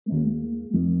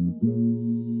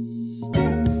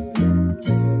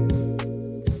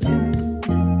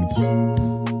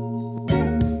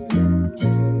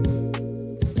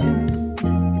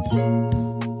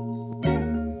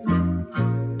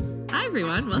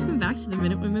welcome back to the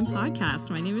Minute Women podcast.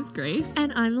 My name is Grace.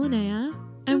 And I'm Linnea.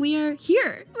 And we are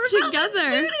here together. In the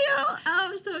studio. Oh,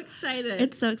 I'm so excited.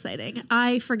 It's so exciting.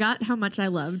 I forgot how much I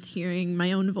loved hearing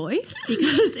my own voice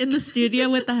because in the studio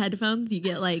with the headphones, you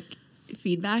get like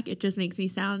feedback. It just makes me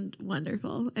sound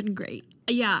wonderful and great.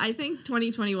 Yeah, I think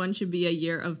 2021 should be a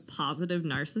year of positive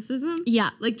narcissism. Yeah.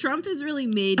 Like Trump has really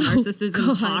made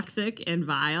narcissism toxic and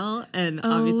vile. And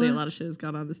obviously a lot of shit has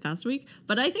gone on this past week.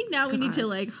 But I think now we need to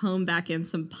like hone back in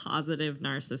some positive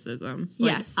narcissism.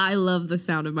 Like, yes. I love the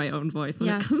sound of my own voice when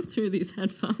it comes through these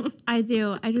headphones. I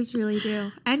do. I just really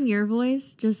do. And your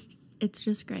voice, it's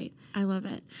just great. I love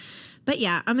it. But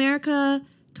yeah, America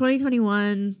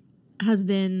 2021 has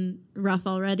been rough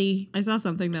already. I saw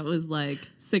something that was like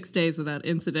 6 days without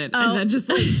incident and then just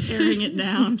like tearing it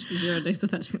down. 0 days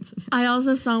without incident. I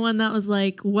also saw one that was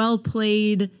like well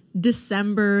played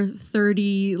December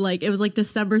 30, like it was like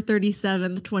December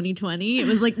 37th, 2020. It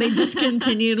was like they just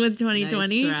continued with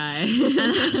 2020. Nice try. And I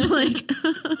was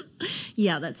like,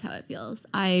 yeah, that's how it feels.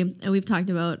 And we've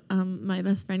talked about my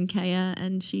best friend Kaya,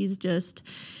 and she's just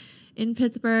in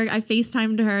Pittsburgh. I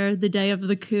FaceTimed her the day of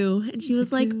the coup, and she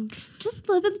was like, just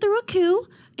living through a coup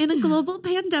in a global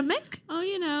pandemic. Oh,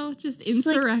 you know, just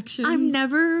insurrection. Like, I'm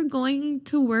never going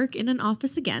to work in an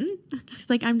office again. She's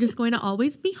like, I'm just going to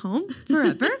always be home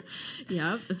forever.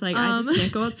 Yep. It's like, I just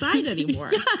can't go outside anymore.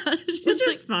 Yeah, which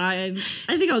is fine.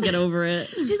 I think I'll get over it.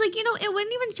 She's like, you know, it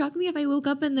wouldn't even shock me if I woke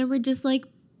up and there were just like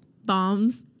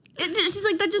bombs. She's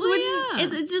like, that just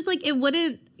wouldn't, it's just like, it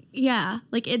wouldn't. Yeah,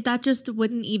 like that just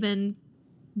wouldn't even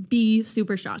be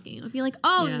super shocking. It would be like,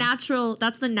 natural.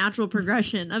 That's the natural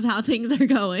progression of how things are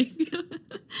going.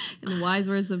 In the wise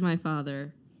words of my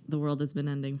father, the world has been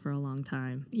ending for a long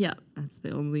time. Yeah, that's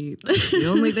the only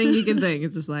thing you can think.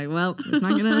 It's just like, well, it's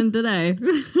not going to end today.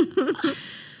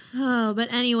 Oh,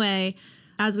 but anyway,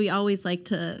 as we always like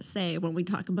to say when we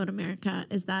talk about America,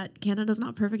 is that Canada's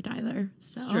not perfect either.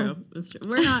 So. It's true. It's true.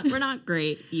 We're not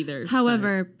great either.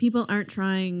 However, people aren't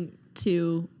trying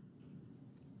to.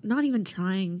 Not even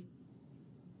trying.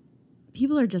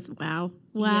 People are just wow.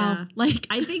 Yeah. Like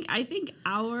I think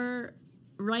our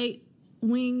right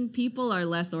wing people are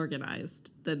less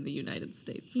organized than the United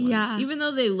States ones. Yeah. Even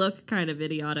though they look kind of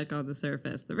idiotic on the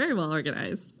surface, they're very well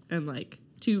organized, and like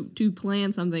to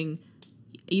plan something.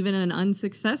 Even an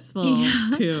unsuccessful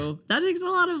coup, that takes a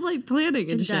lot of like planning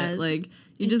and shit. Does. Like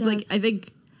you just like, I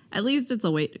think at least it's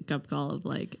a wake up call of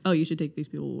like, oh, you should take these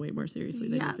people way more seriously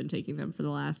than you've been taking them for the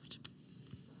last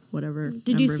whatever.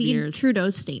 Did you see years.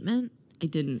 Trudeau's statement? I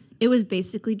didn't. It was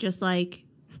basically just like,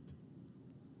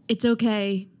 it's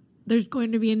okay. There's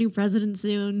going to be a new president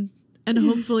soon, and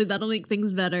hopefully that'll make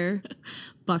things better.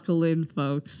 Buckle in,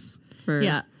 folks.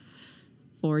 For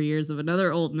 4 years of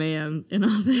another old man in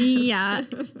office. Yeah.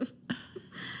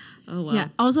 Oh, wow. Yeah.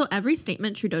 Also, every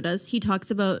statement Trudeau does, he talks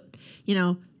about, you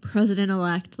know,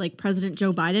 President-elect, like President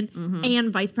Joe Biden,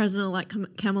 and Vice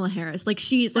President-elect Kamala Harris. Like,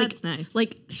 she's That's nice.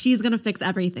 Like, she's going to fix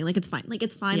everything. Like, it's fine. Like,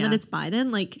 it's fine that it's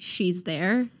Biden. Like, she's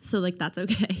there. So, like, that's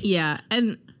okay. Yeah.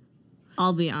 And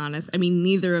I'll be honest. I mean,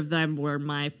 neither of them were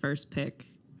my first pick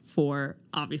for,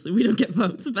 obviously we don't get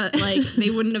votes, but like they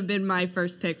wouldn't have been my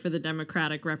first pick for the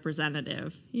Democratic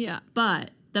representative. Yeah.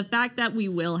 But the fact that we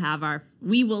will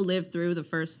live through the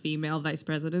first female vice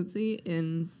presidency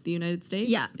in the United States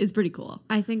is pretty cool.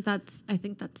 I think that's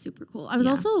super cool. I was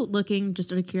also looking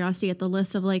just out of curiosity at the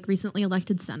list of like recently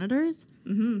elected senators.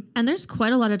 Mm-hmm. And there's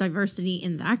quite a lot of diversity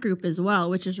in that group as well,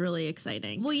 which is really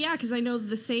exciting. Well, yeah, because I know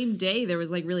the same day there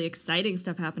was like really exciting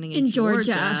stuff happening in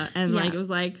Georgia. And like it was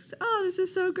like, oh, this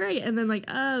is so great. And then like,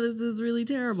 oh, this is really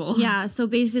terrible. Yeah, so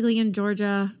basically in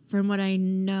Georgia, from what I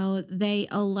know, they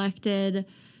elected...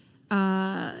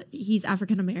 he's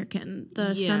African American,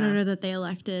 the senator that they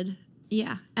elected.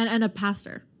 Yeah. And a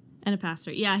pastor. And a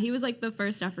pastor. Yeah, he was like the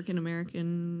first African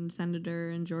American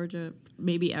senator in Georgia,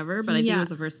 maybe ever, but I think it was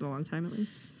the first in a long time at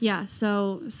least. Yeah,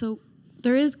 so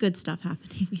there is good stuff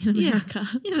happening in America.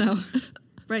 Yeah, you know,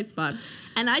 bright spots.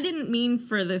 And I didn't mean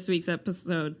for this week's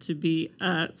episode to be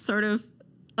sort of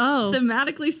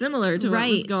thematically similar to what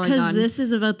was going on. Because this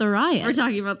is about the riots. We're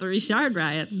talking about the Richard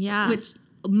riots. Yeah. Which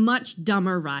much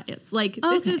dumber riots. Like,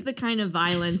 this is the kind of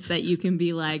violence that you can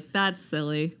be like, that's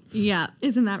silly. Yeah.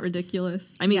 Isn't that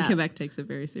ridiculous? I mean, Quebec takes it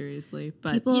very seriously,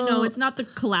 but, you know, it's not the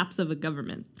collapse of a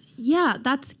government. Yeah,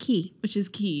 that's key. Which is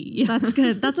key. That's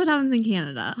good. That's what happens in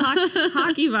Canada.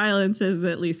 Hockey violence is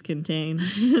at least contained.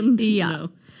 And, you know.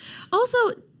 Also,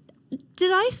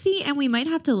 did I see, and we might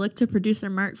have to look to producer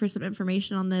Mark for some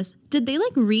information on this, did they,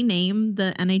 like, rename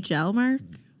the NHL, Mark?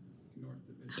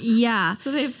 Yeah.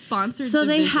 So they have sponsored So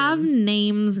divisions. they have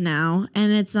names now,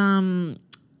 and it's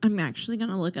I'm actually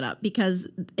going to look it up because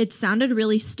it sounded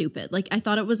really stupid. Like, I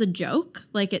thought it was a joke.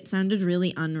 Like, it sounded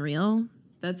really unreal.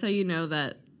 That's how you know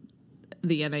that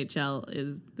the NHL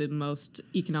is the most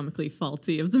economically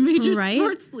faulty of the major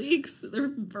sports leagues. They're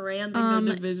branding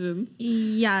their divisions.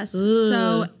 Yes.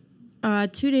 Ugh. So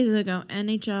 2 days ago,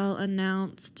 NHL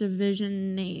announced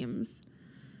division names.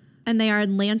 And they are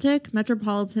Atlantic,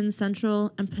 Metropolitan,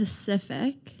 Central, and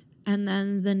Pacific. And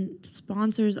then the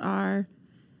sponsors are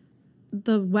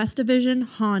the West Division,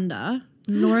 Honda,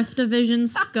 North Division,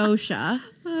 Scotia,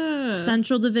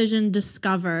 Central Division,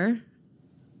 Discover,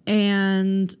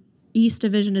 and East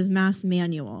Division is Mass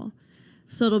Manual.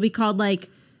 So it'll be called like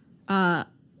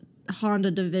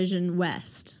Honda Division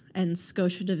West and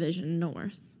Scotia Division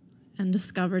North and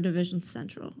Discover Division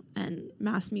Central and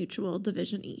Mass Mutual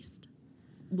Division East.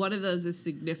 One of those is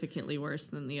significantly worse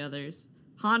than the others.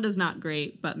 Honda's not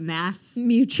great, but Mass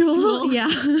Mutual, yeah.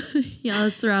 Yeah,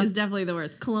 that's rough. Is definitely the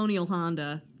worst. Colonial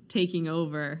Honda taking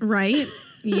over. Right?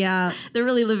 Yeah. They're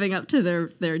really living up to their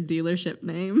dealership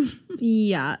name.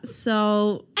 Yeah.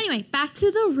 So anyway, back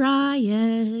to the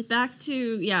riot. Back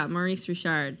to, Maurice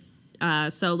Richard.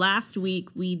 So last week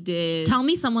we did... Tell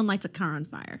me someone lights a car on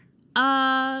fire.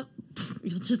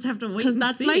 You'll just have to wait because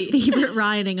that's my favorite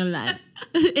rioting event.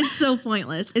 It's so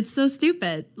pointless. It's so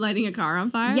stupid. Lighting a car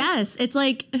on fire? Yes. It's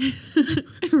like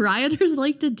rioters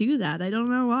like to do that. I don't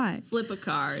know why. Flip a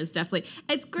car is definitely...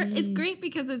 It's great. It's great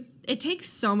because it takes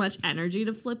so much energy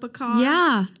to flip a car.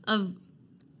 Yeah. Of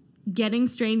getting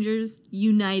strangers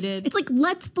united. It's like,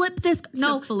 let's flip this.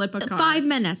 No, flip a car. 5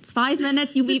 minutes. 5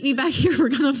 minutes. You meet me back here. We're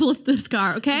going to flip this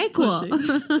car. Okay, cool.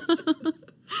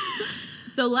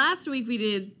 So last week we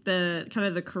did the kind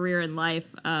of the career and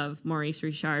life of Maurice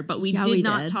Richard, but we did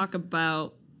not talk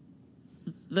about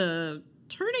the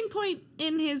turning point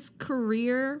in his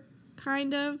career,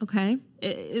 kind of. Okay.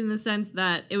 In the sense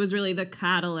that it was really the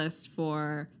catalyst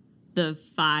for the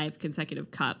 5 consecutive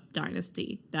Cup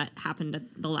dynasty that happened at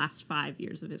the last 5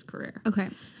 years of his career. Okay.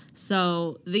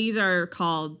 So these are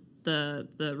called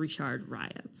the Richard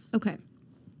Riots. Okay.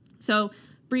 So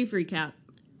brief recap.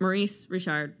 Maurice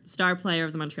Richard, star player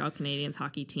of the Montreal Canadiens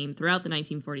hockey team throughout the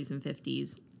 1940s and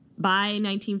 50s. By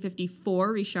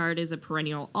 1954, Richard is a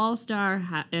perennial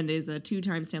all-star and is a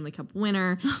 2-time Stanley Cup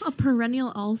winner. A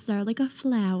perennial all-star, like a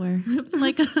flower.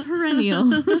 Like a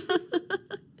perennial.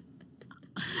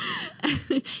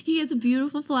 He is a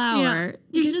beautiful flower.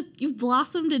 Yeah. You've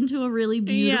blossomed into a really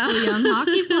beautiful young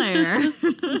hockey player.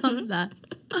 Love that.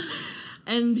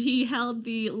 And he held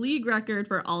the league record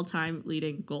for all-time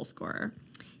leading goal scorer.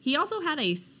 He also had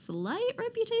a slight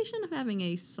reputation of having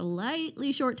a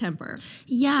slightly short temper.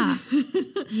 Yeah.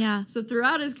 Yeah. So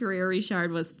throughout his career,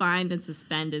 Richard was fined and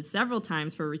suspended several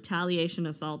times for retaliation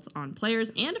assaults on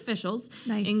players and officials,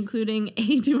 including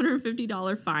a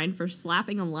 $250 fine for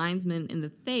slapping a linesman in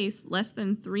the face less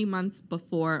than 3 months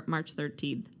before March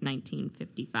 13th,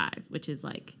 1955, which is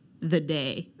like the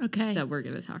day that we're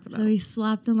going to talk about. So he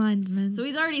slapped a linesman. So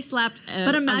he's already slapped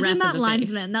But imagine that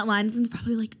linesman. Face. That linesman's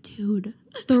probably like, dude,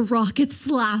 the Rocket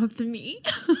slapped me.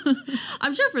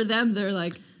 I'm sure for them, they're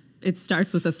like, it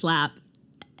starts with a slap.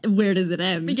 Where does it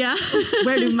end? Yeah.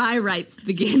 Where do my rights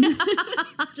begin?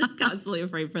 Just constantly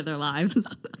afraid for their lives.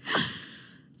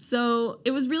 So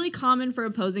it was really common for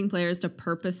opposing players to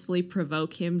purposefully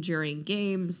provoke him during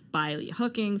games by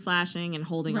hooking, slashing, and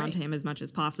holding onto him as much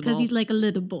as possible. Because he's like a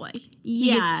little boy.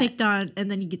 He gets picked on and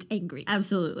then he gets angry.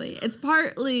 Absolutely. It's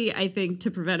partly, I think,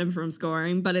 to prevent him from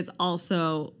scoring, but it's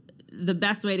also the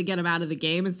best way to get him out of the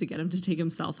game is to get him to take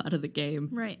himself out of the game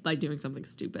by doing something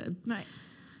stupid. Right.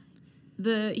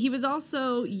 He was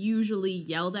also usually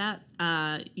yelled at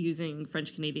using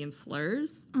French-Canadian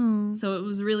slurs. Oh. So it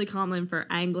was really common for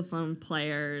Anglophone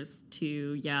players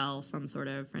to yell some sort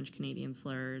of French-Canadian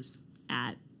slurs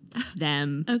at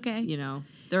them. Okay. You know,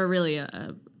 they were really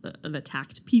an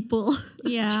attacked people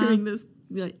during this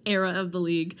era of the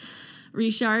league.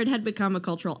 Richard had become a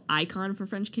cultural icon for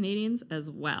French Canadians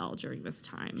as well during this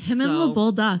time. Him and Le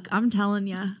Bulldog, I'm telling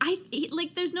you.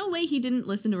 There's no way he didn't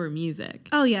listen to her music.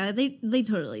 Oh yeah, they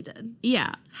totally did.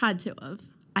 Yeah, had to have.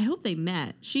 I hope they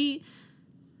met. She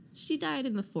died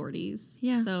in the 40s.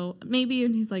 Yeah, so maybe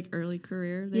in his like early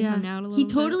career they hung out a little. He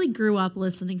totally grew up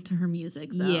listening to her music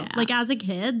though. Yeah, like as a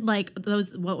kid, like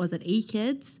those 8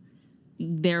 kids.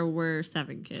 There were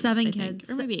 7 kids. 7 kids.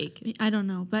 Or maybe 8 kids. I don't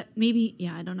know. But maybe,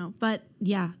 I don't know. But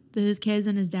yeah, his kids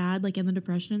and his dad, like in the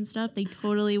Depression and stuff, they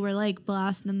totally were like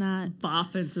blasting that.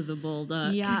 Bopping to the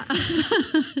Bulldog. Yeah.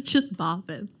 Just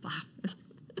bopping.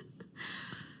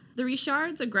 The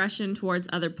Richard's aggression towards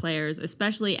other players,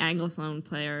 especially Anglophone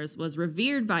players, was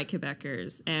revered by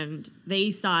Quebecers, and they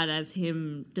saw it as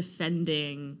him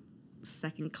defending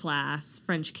second-class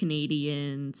French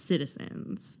Canadian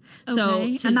citizens.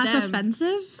 Okay. So and that's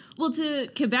offensive? Well, to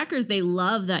Quebecers, they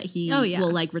love that he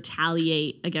will like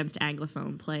retaliate against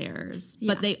Anglophone players,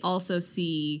 but they also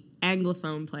see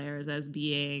Anglophone players as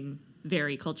being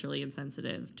very culturally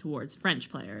insensitive towards French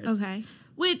players. Okay.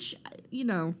 Which, you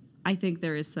know, I think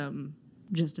there is some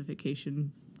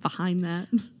justification behind that.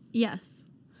 Yes.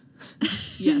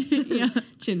 Yes. Yeah.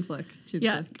 Chin flick.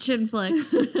 Chin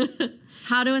flicks.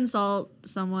 How to insult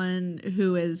someone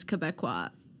who is Quebecois.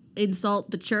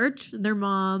 Insult the church, their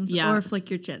mom, or flick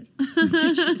your chin.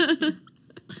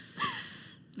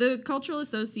 The Cultural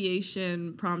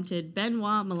Association prompted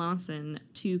Benoit Melanson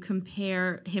to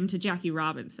compare him to Jackie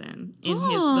Robinson in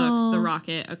his book, The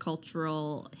Rocket, A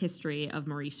Cultural History of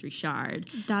Maurice Richard.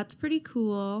 That's pretty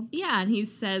cool. Yeah, and he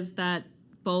says that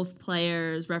both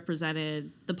players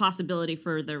represented the possibility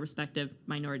for their respective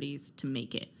minorities to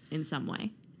make it in some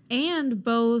way. And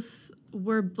both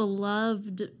were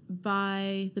beloved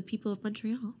by the people of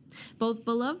Montreal. Both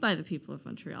beloved by the people of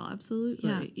Montreal,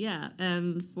 absolutely. Yeah.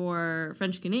 And for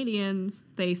French Canadians,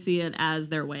 they see it as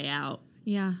their way out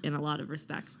in a lot of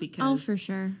respects. Because for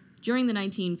sure. During the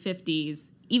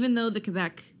 1950s, even though the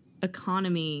Quebec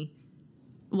economy,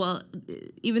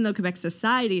 even though Quebec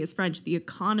society is French, the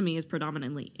economy is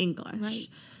predominantly English. Right.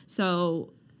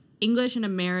 So English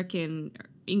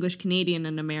Canadian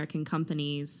and American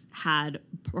companies had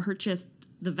purchased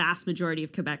the vast majority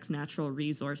of Quebec's natural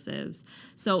resources.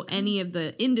 So any of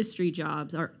the industry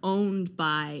jobs are owned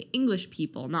by English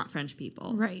people, not French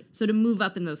people. Right. So to move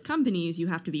up in those companies, you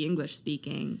have to be English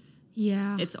speaking.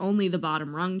 Yeah. It's only the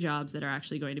bottom rung jobs that are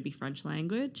actually going to be French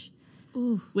language,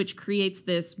 which creates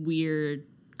this weird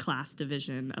class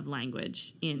division of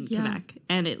language in Quebec.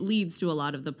 And it leads to a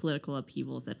lot of the political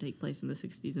upheavals that take place in the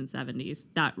 60s and 70s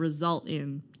that result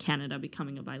in Canada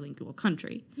becoming a bilingual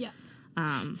country. Yeah.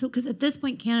 So, because at this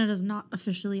point, Canada is not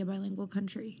officially a bilingual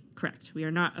country. Correct. We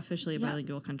are not officially a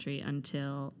bilingual country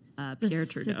until Pierre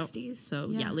Trudeau. 60s. So,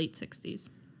 late 60s.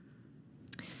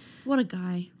 What a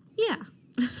guy. Yeah.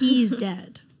 He's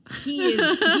dead. He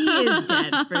is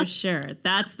dead for sure.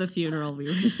 That's the funeral we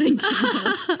were thinking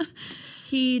of.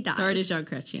 He died. Sorry to Jean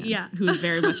Chrétien, who is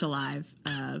very much alive.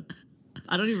 I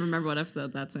don't even remember what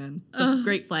episode that's in. The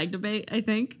Great Flag Debate, I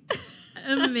think.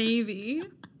 Maybe.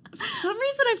 For some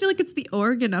reason, I feel like it's the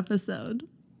Oregon episode,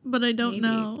 but I don't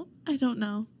know.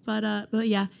 But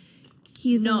yeah,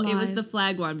 he's alive. It was the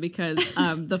flag one because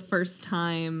the first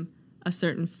time a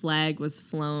certain flag was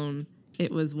flown,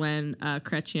 it was when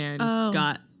Chrétien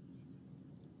got.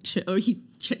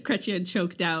 Chrétien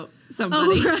choked out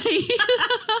somebody. Oh, right.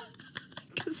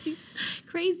 Because he's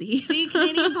crazy. See,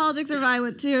 Canadian politics are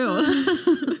violent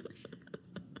too.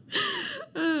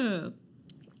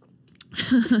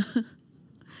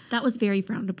 That was very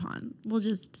frowned upon, we'll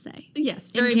just say.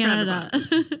 Yes, very frowned upon.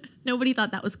 Nobody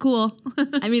thought that was cool.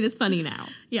 I mean, it's funny now.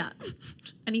 Yeah.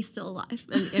 And he's still alive.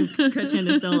 And Chrétien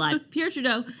is still alive. Pierre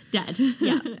Trudeau, dead.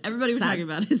 Yeah. Everybody we're talking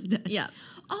about is dead. Yeah.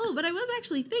 Oh, but I was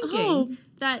actually thinking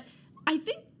that I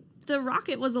think the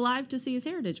Rocket was alive to see his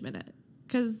Heritage Minute.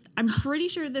 Because I'm pretty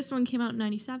sure this one came out in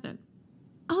 97.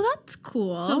 Oh, that's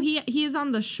cool. So he is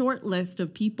on the short list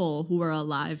of people who are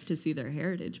alive to see their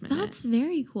Heritage Minute. That's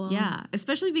very cool. Yeah,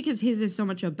 especially because his is so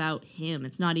much about him.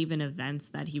 It's not even events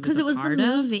that he was a part of. Because it was the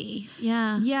movie.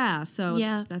 Yeah. Yeah, so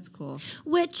that's cool.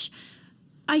 Which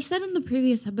I said in the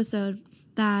previous episode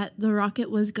that the Rocket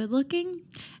was good looking.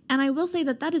 And I will say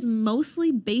that is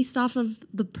mostly based off of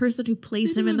the person who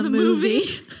plays him in the movie.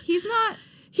 He's not...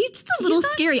 He's just a little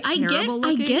scary. I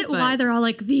get why they're all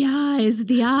like, the eyes.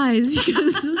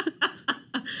 Because,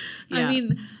 I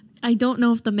mean, I don't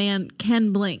know if the man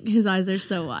can blink. His eyes are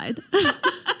so wide.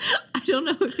 I don't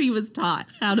know if he was taught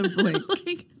how to blink.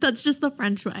 That's just the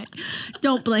French way.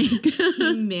 Don't blink.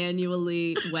 He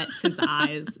manually wets his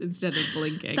eyes instead of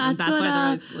blinking. That's why they're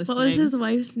always listening. What was his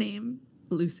wife's name?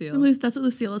 Lucille. That's what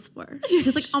Lucille is for.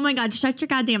 She's like, oh my God, shut your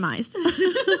goddamn eyes.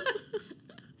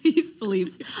 He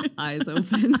sleeps, eyes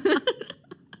open.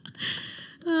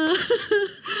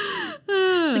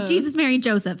 Like, Jesus, Mary,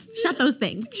 Joseph, shut those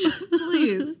things.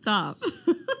 Please stop.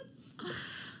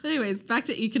 Anyways, back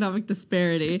to economic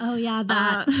disparity. Oh, yeah,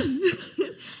 that.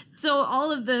 So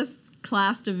all of this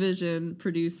class division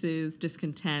produces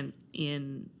discontent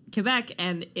in Quebec,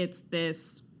 and it's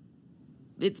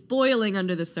boiling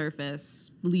under the surface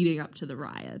leading up to the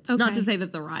riots. Okay. Not to say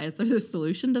that the riots are the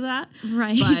solution to that.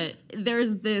 Right. But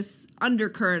there's this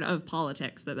undercurrent of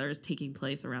politics that is taking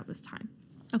place around this time.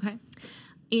 Okay.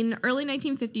 In early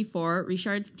 1954,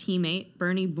 Richard's teammate,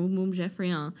 Bernie Boom Boom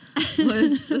Geoffrion,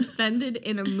 was suspended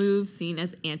in a move seen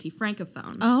as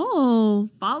anti-Francophone. Oh.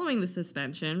 Following the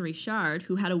suspension, Richard,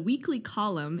 who had a weekly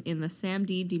column in the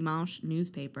Samedi Dimanche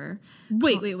newspaper...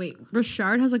 Wait.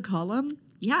 Richard has a column?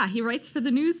 Yeah, he writes for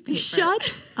the newspaper.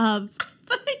 Shut up.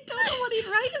 But I don't know what he'd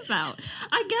write about.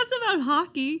 I guess about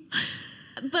hockey.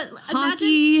 But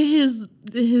hockey,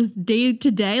 his day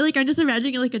to day. Like, I'm just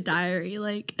imagining it like a diary.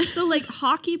 Like, so like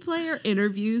hockey player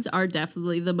interviews are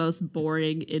definitely the most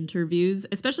boring interviews,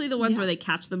 especially the ones where they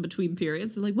catch them between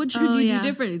periods. They're like, "What should you do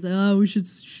different?" He's like, "Oh, we should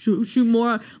shoot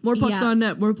more pucks on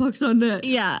net, more pucks on net."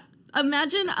 Yeah.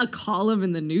 Imagine a column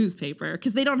in the newspaper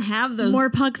because they don't have those. More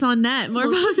pucks on net. More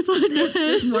pucks on net. It's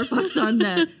just more pucks on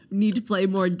net. We need to play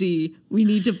more D. We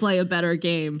need to play a better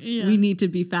game. Yeah. We need to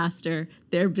be faster.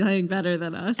 They're playing better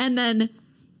than us. And then,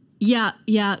 yeah,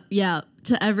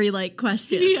 to every like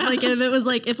question. Yeah. Like if it was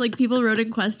like if like people wrote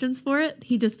in questions for it,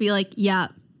 he'd just be like, yeah.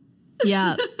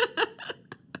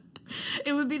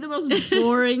 It would be the most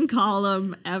boring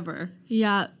column ever.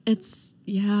 Yeah, it's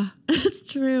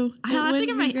true. I'll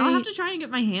have to try and get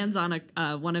my hands on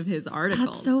one of his articles.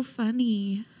 That's so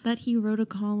funny that he wrote a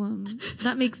column.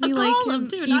 That makes me like him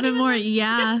too, even more.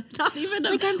 Yeah, not even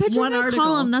like I'm picturing a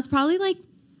column that's probably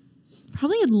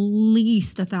at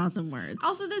least 1,000 words.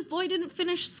 Also, this boy didn't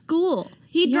finish school.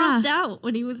 He dropped out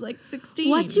when he was like 16.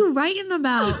 What you writing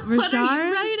about, Richard? What are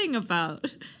you writing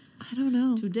about? I don't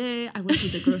know. Today I went to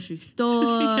the grocery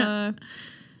store.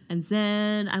 And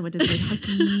then I went to play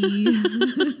hockey.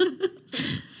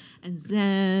 And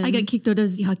then I got kicked out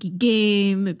of the hockey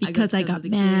game because I got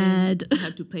mad. I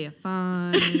had to pay a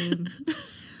fine.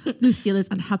 Lucille is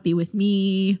unhappy with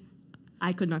me.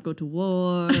 I could not go to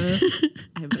war.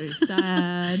 I'm very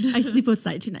sad. I sleep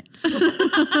outside tonight.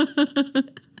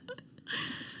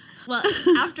 Well,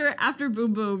 after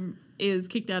Boom Boom is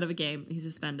kicked out of a game, he's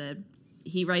suspended.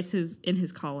 He writes in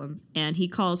his column, and he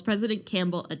calls President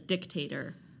Campbell a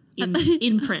dictator.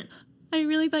 In print. I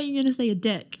really thought you were going to say a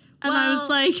dick. And I was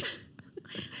like...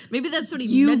 Maybe that's what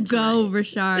he meant. You go,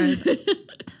 Richard.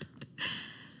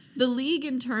 The league,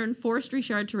 in turn, forced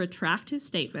Richard to retract his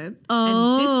statement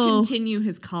and discontinue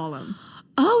his column.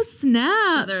 Oh,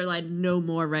 snap. So they're like, no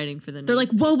more writing for the They're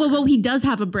newspaper. like, whoa, he does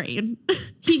have a brain.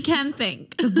 He can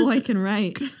think. The boy can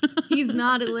write. He's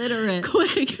not illiterate.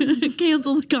 Quick.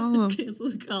 Cancel the column.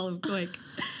 Cancel the column, quick.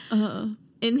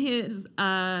 In his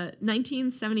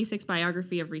 1976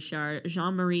 biography of Richard,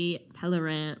 Jean-Marie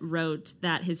Pellerin wrote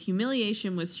that his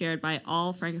humiliation was shared by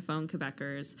all Francophone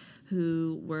Quebecers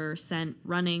who were sent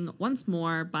running once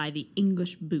more by the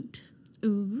English boot.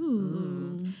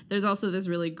 Ooh. There's also this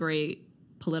really great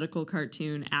political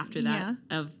cartoon after that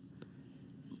of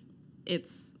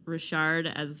it's Richard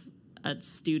as a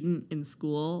student in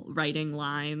school writing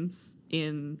lines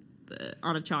on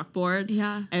a chalkboard.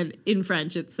 Yeah. And in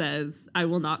French it says, "I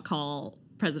will not call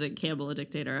President Campbell a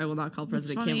dictator. I will not call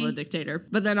President Campbell a dictator."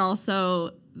 But then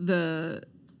also the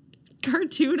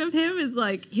cartoon of him is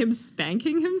like him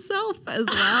spanking himself as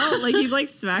well. Like he's like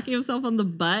smacking himself on the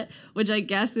butt, which I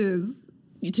guess is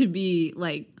to be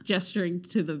like gesturing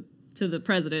to the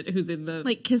president who's in the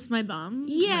like kiss my bum.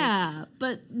 Yeah,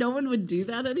 but no one would do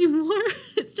that anymore.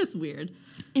 It's just weird.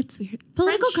 It's weird.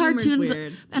 Political cartoons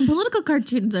weird. And political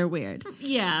cartoons are weird.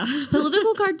 Yeah.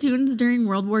 Political cartoons during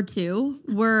World War II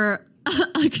were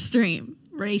extreme.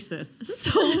 Racist.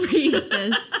 So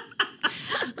racist.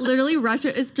 Literally,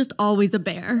 Russia is just always a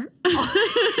bear.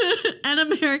 And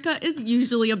America is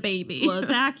usually a baby. Well,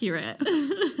 it's accurate.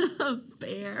 A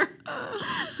bear.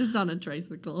 Just on a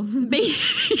tricycle.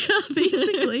 Yeah,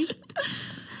 basically.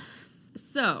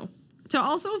 So, to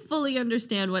also fully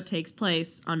understand what takes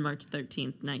place on March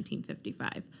 13th,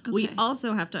 1955, we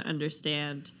also have to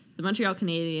understand the Montreal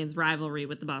Canadiens' rivalry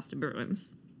with the Boston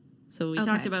Bruins. So we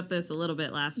talked about this a little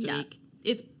bit last week.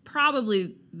 It's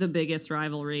probably the biggest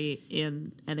rivalry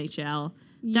in NHL.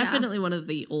 Yeah. Definitely one of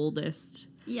the oldest.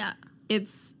 Yeah.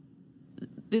 It's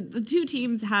the two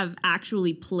teams have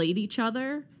actually played each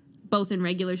other, both in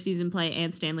regular season play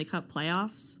and Stanley Cup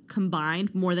playoffs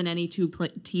combined, more than any two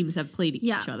teams have played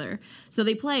each other. So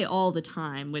they play all the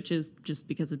time, which is just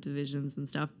because of divisions and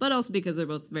stuff, but also because they're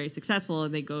both very successful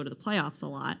and they go to the playoffs a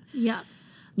lot. Yeah.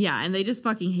 Yeah, and they just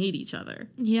fucking hate each other.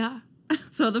 Yeah.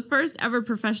 So the first ever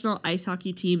professional ice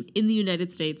hockey team in the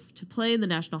United States to play in the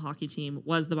National Hockey Team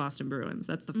was the Boston Bruins.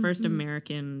 That's the first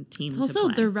American team to play. Also,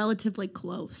 they're relatively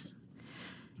close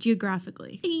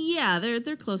geographically. Yeah,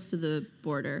 they're close to the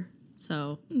border.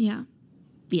 So yeah,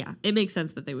 it makes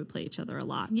sense that they would play each other a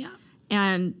lot. Yeah.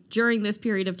 And during this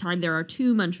period of time, there are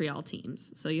two Montreal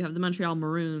teams. So you have the Montreal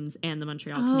Maroons and the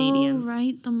Montreal Canadiens. Oh,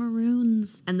 right, the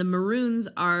Maroons. And the Maroons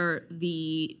are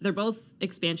they're both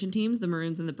expansion teams, the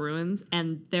Maroons and the Bruins,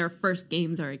 and their first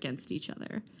games are against each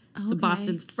other. Okay. So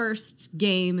Boston's first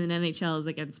game in NHL is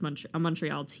against a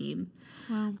Montreal team.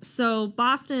 Wow. So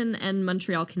Boston and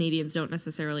Montreal Canadiens don't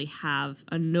necessarily have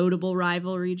a notable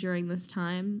rivalry during this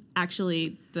time.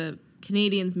 Actually, the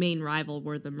Canadiens' main rival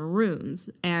were the Maroons,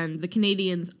 and the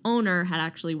Canadiens' owner had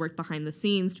actually worked behind the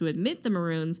scenes to admit the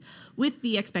Maroons with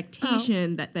the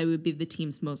expectation that they would be the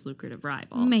team's most lucrative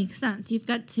rival. Makes sense. You've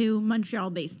got two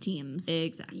Montreal-based teams.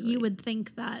 Exactly. You would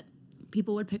think that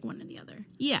people would pick one or the other.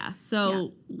 Yeah,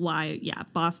 so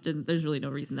Boston, there's really no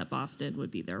reason that Boston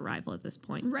would be their rival at this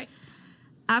point. Right.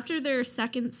 After their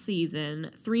second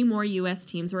season, 3 more U.S.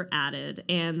 teams were added,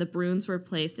 and the Bruins were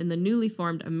placed in the newly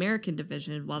formed American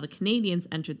division, while the Canadiens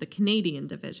entered the Canadian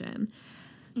division.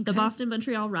 Okay. The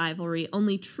Boston-Montreal rivalry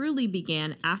only truly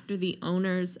began after the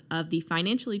owners of the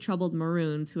financially troubled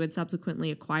Maroons, who had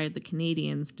subsequently acquired the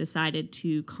Canadiens, decided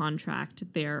to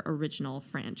contract their original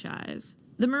franchise.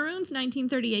 The Maroons'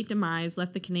 1938 demise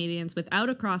left the Canadiens without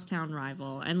a crosstown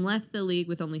rival and left the league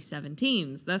with only 7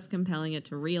 teams, thus compelling it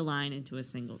to realign into a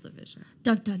single division.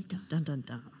 Dun, dun, dun. Dun, dun,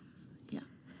 dun. Yeah.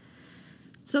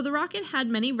 So the Rocket had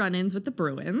many run-ins with the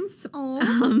Bruins.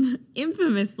 Oh.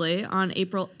 Infamously, on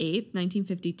April 8th,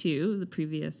 1952, the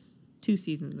previous 2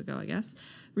 seasons ago, I guess,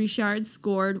 Richard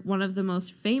scored one of the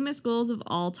most famous goals of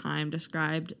all time,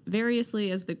 described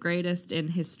variously as the greatest in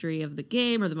history of the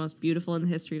game or the most beautiful in the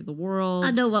history of the world.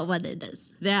 I know what one it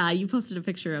is. Yeah, you posted a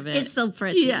picture of it. It's so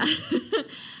pretty. Yeah.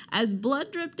 As blood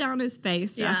dripped down his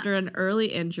face after an early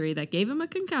injury that gave him a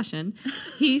concussion,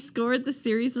 he scored the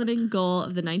series-winning goal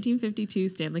of the 1952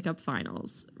 Stanley Cup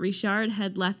Finals. Richard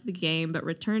had left the game but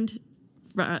returned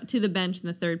to the bench in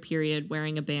the third period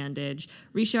wearing a bandage.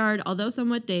 Richard, although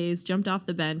somewhat dazed, jumped off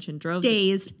the bench and drove...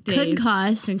 Concussed.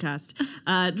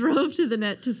 Drove to the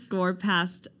net to score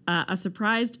past a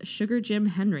surprised Sugar Jim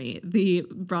Henry, the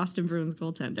Boston Bruins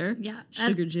goaltender. Yeah.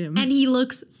 Sugar Jim. And he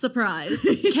looks surprised.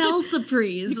 Kel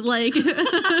surprise. Like,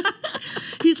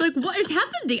 he's like, what is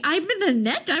happening? I'm in a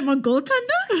net? I'm a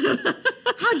goaltender?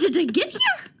 How did I get here?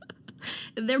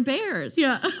 They're bears.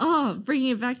 Yeah. Oh, bringing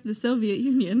it back to the Soviet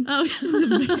Union. Oh,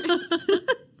 the bears.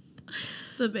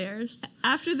 The bears.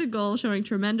 After the goal, showing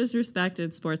tremendous respect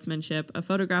and sportsmanship, a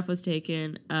photograph was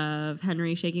taken of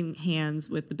Henry shaking hands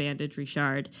with the bandaged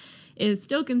Richard. It is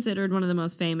still considered one of the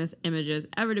most famous images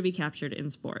ever to be captured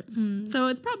in sports. So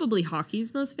it's probably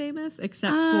hockey's most famous,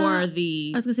 except for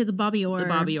the... I was going to say the Bobby Orr. The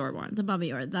Bobby Orr one. The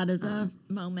Bobby Orr. That is a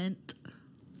moment.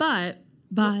 But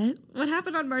But what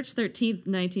happened on March 13th,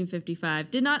 1955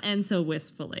 did not end so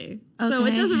wistfully. Okay. So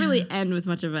it doesn't really end with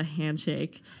much of a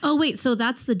handshake. Oh, wait. So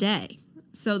that's the day.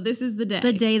 So this is the day.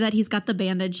 The day that he's got the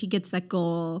bandage, he gets that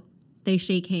goal. They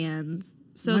shake hands.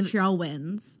 So Montreal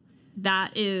wins.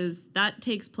 That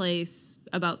takes place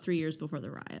about 3 years before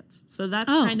the riots. So that's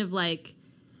kind of like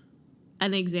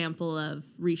an example of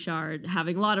Richard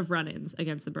having a lot of run-ins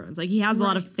against the Bruins. Like, he has a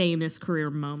lot of famous career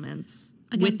moments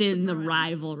within the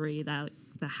rivalry, the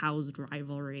housed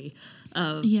rivalry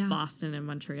of Boston and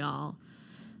Montreal.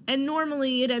 And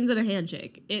normally it ends in a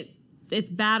handshake. It's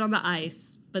bad on the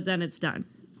ice, but then it's done.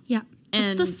 Yeah.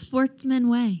 It's the sportsman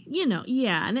way. You know,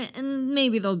 yeah. And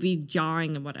maybe they'll be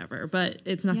jarring and whatever, but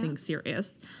it's nothing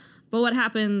serious. But what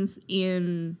happens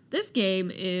in this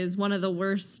game is one of the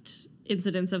worst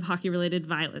incidents of hockey-related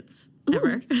violence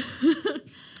ever.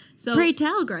 So, pray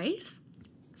tell, Grace.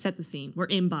 Set the scene. We're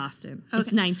in Boston. Okay.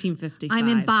 It's 1955. I'm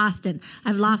in Boston.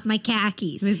 I've lost my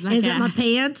khakis. Is it my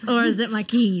pants or is it my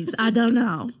keys? I don't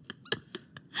know.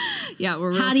 Yeah,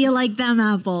 we're How do you like them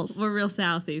apples? We're real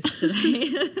Southeast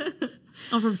today.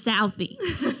 I'm from Southie.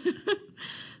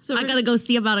 So I gotta go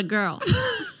see about a girl.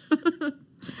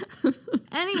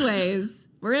 Anyways,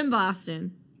 we're in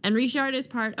Boston, and Richard is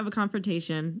part of a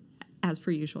confrontation, as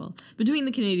per usual, between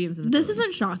the Canadiens and the Bruins. This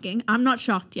isn't shocking. I'm not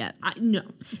shocked yet. No.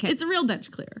 Okay. It's a real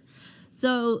bench clear.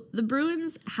 So the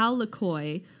Bruins' Hal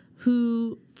LaCoy,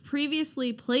 who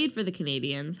previously played for the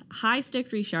Canadiens,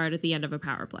 high-sticked Richard at the end of a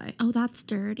power play. Oh, that's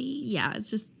dirty. Yeah, it's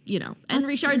just, and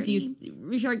Richard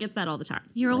gets that all the time.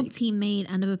 Your old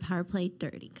teammate, end of a power play,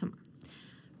 dirty. Come on.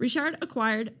 Richard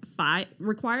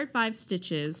required 5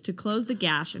 stitches to close the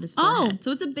gash in his forehead.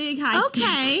 So it's a big high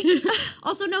stick.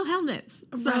 Also, no helmets.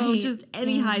 So just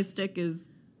any high stick is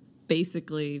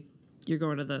basically you're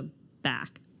going to the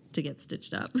back to get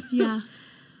stitched up. Yeah.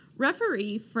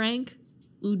 Referee Frank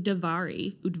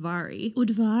Udvari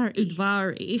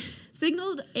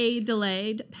signaled a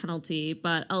delayed penalty,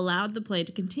 but allowed the play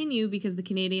to continue because the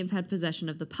Canadiens had possession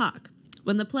of the puck.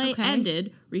 When the play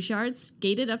ended, Richard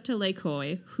skated up to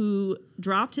Lecoy, who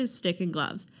dropped his stick and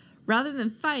gloves. Rather than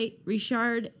fight,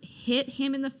 Richard hit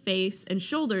him in the face and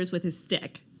shoulders with his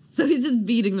stick. So he's just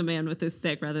beating the man with his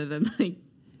stick rather than, like,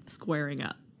 squaring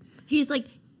up. He's like,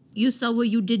 you saw what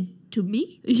you did to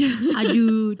me? Yeah. I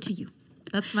do to you.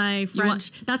 That's my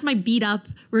French. That's my beat up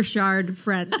Richard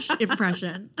French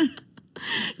impression.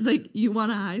 It's like, you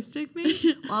want to high stick me?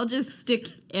 Well, I'll just stick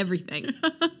everything.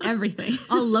 Everything.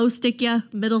 I'll low stick ya,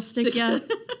 middle stick ya.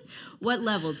 What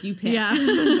levels? You pick. Yeah.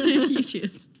 You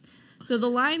choose. So the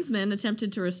linesman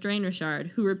attempted to restrain Richard,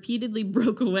 who repeatedly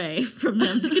broke away from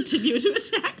them to continue to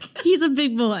attack. He's a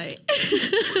big boy.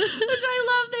 Which I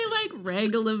love. They, like,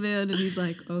 wrangle him in, and he's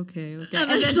like, okay. And then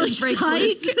then just breaks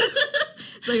loose.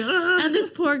 It's like, and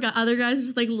this poor guy, other guy's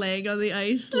just, like, laying on the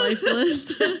ice,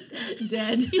 lifeless.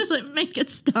 Dead. He's like, make it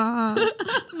stop.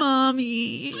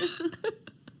 Mommy.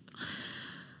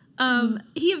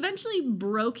 He eventually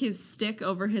broke his stick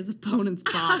over his opponent's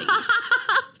body.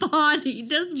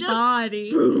 Just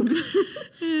body. Boom.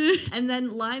 And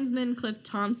then linesman Cliff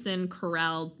Thompson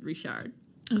corralled Richard.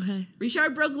 Okay.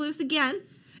 Richard broke loose again.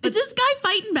 Is this guy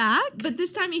fighting back? But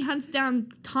this time he hunts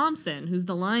down Thompson, who's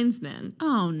the linesman.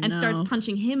 Oh, no. And starts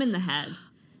punching him in the head.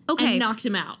 Okay. And knocked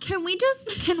him out. Can we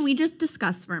just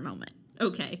discuss for a moment?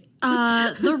 Okay.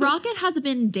 The Rocket has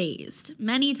been dazed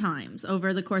many times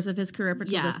over the course of his career up to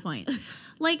this point.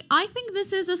 Like, I think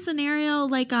this is a scenario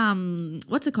like,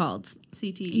 what's it called?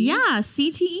 CTE? Yeah,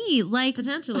 CTE. Like,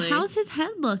 potentially. How's his head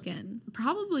looking?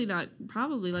 Probably not.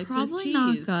 Probably like probably Swiss cheese.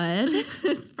 Not good.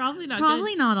 It's probably not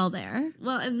probably good. not all there.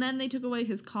 Well, and then they took away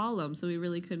his column, so he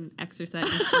really couldn't exercise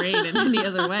his brain in any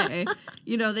other way.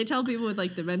 You know, they tell people with,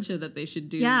 like, dementia that they should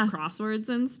do crosswords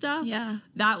and stuff. Yeah.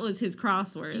 That was his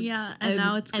crosswords. Yeah, and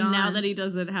now it's gone. And now that he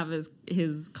doesn't have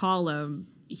his column,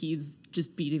 he's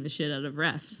just beating the shit out of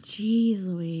refs. Jeez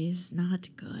Louise, not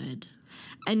good.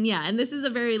 And this is a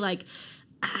very, like,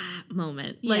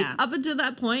 moment. Like, up until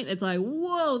that point, it's like,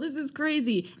 whoa, this is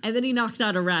crazy. And then he knocks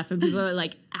out a ref, and people are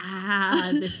like,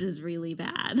 this is really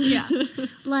bad. Yeah.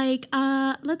 Like,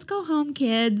 let's go home,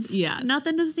 kids. Yes.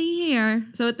 Nothing to see here.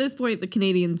 So at this point, the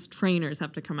Canadiens' trainers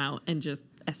have to come out and just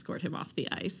escort him off the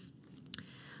ice.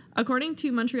 According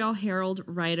to Montreal Herald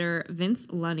writer Vince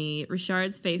Lunny,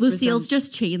 Richard's face... Lucille's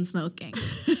just chain smoking.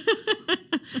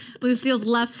 Lucille's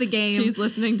left the game. She's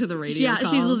listening to the radio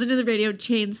calls. She's listening to the radio,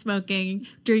 chain smoking,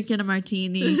 drinking a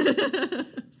martini.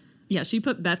 Yeah, she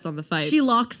put bets on the fight. She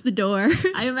locks the door.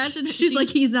 I imagine she's like,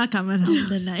 he's not coming home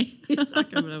tonight. He's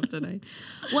not coming home tonight.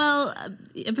 Well,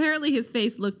 apparently his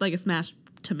face looked like a smashed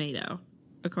tomato,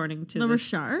 according to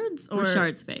Richard's? Or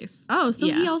Richard's face. Oh, so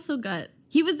he also got...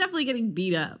 He was definitely getting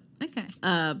beat up. Okay.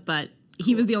 But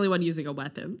he was the only one using a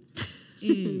weapon.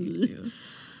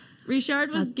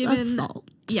 Richard was given assault.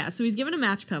 Yeah, so he's given a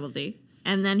match penalty,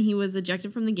 and then he was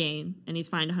ejected from the game, and he's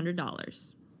fined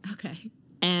 $100. Okay.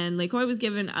 And Lecoy was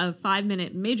given a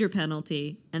 5-minute major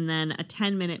penalty, and then a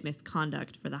 10-minute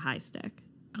misconduct for the high stick.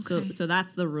 Okay. So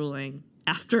that's the ruling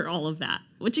after all of that.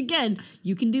 Which again,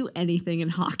 you can do anything in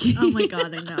hockey. Oh my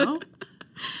God, I know.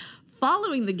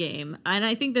 Following the game, and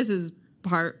I think this is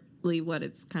partly what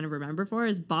it's kind of remembered for,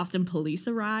 is Boston police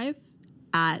arrive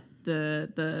at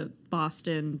the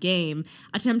Boston game,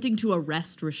 attempting to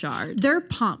arrest Richard. They're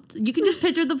pumped. You can just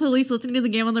picture the police listening to the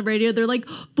game on the radio. They're like,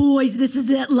 boys, this is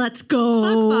it. Let's go.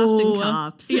 Fuck Boston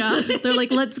cops. Yeah. They're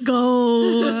like, let's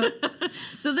go.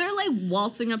 So they're like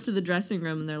waltzing up to the dressing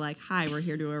room and they're like, hi, we're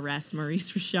here to arrest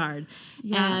Maurice Richard.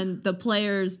 Yeah. And the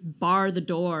players bar the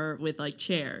door with like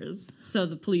chairs so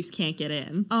the police can't get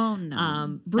in. Oh,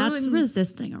 no. That's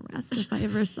resisting arrest if I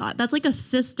ever saw it. That's like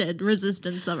assisted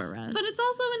resistance of arrest. But it's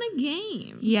also in a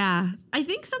game. Yeah. I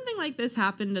think something like this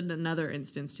happened in another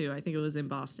instance too. I think it was in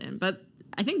Boston. But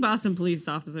I think Boston police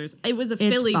officers, it was a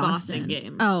Philly-Boston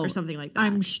game or something like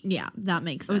that. That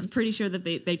makes sense. I was pretty sure that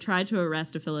they tried to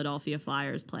arrest a Philadelphia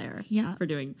Flyers player for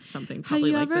doing something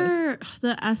probably like this. Have you ever,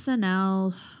 the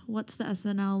SNL, what's the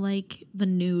SNL, like the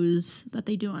news that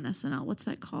they do on SNL? What's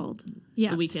that called?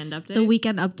 Yeah. The Weekend Update? The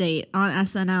Weekend Update on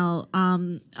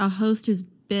SNL. A host who's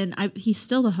he's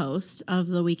still the host of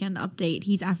the Weekend Update.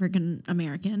 He's African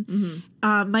American.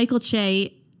 Mm-hmm. Michael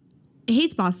Che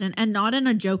hates Boston, and not in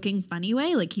a joking, funny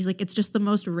way. Like he's like, it's just the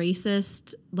most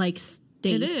racist like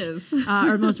state. It is,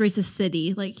 or most racist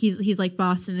city. Like he's like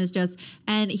Boston is just,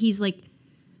 and he's like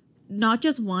not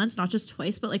just once, not just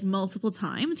twice, but like multiple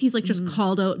times. He's like just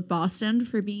called out Boston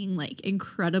for being like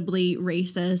incredibly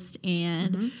racist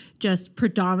and just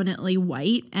predominantly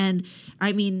white. And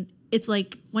I mean, it's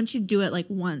like once you do it like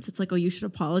once, it's like, oh, you should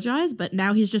apologize. But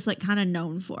now he's just like kind of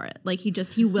known for it. Like he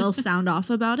will sound off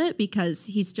about it because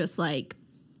he's just like,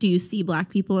 do you see black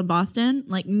people in Boston?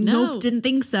 Like, nope, didn't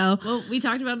think so. Well, we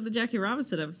talked about it in the Jackie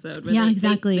Robinson episode. Yeah,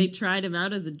 exactly. They tried him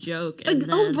out as a joke. And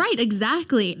right,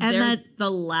 exactly. And they're the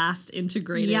last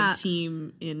integrated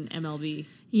team in MLB.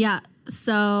 Yeah,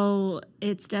 so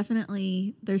it's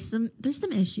definitely, there's some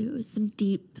issues, some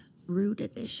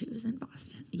deep-rooted issues in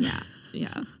Boston. Yeah.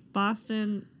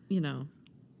 Boston,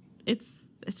 it's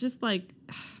just like,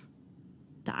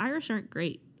 the Irish aren't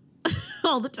great.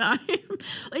 All the time.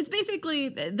 It's basically,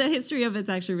 the history of it's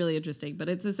actually really interesting, but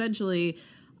it's essentially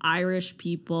Irish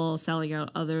people selling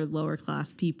out other lower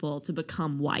class people to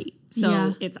become white.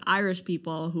 So it's Irish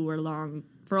people who were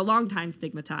for a long time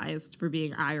stigmatized for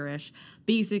being Irish,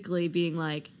 basically being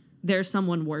like, there's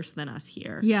someone worse than us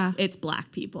here. Yeah. It's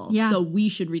black people. Yeah. So we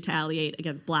should retaliate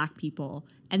against black people,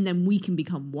 and then we can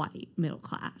become white, middle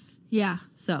class. Yeah.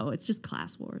 So it's just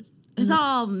class wars. It's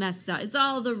all messed up. It's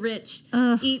all the rich.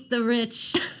 Eat the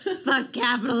rich. Fuck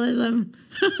capitalism.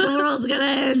 The world's gonna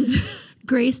end.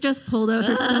 Grace just pulled out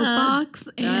her soapbox,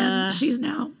 and she's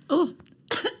now... Oh.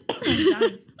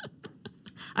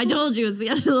 I told you it's the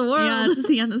end of the world. Yeah, it's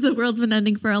the end of the world's been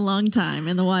ending for a long time,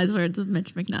 in the wise words of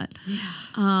Mitch McNutt.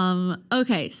 Yeah.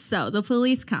 Okay, so the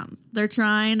police come. They're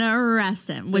trying to arrest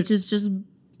him, which is just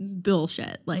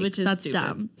bullshit. Which is that's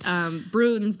stupid. Dumb.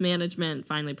 Bruins management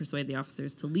finally persuade the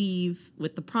officers to leave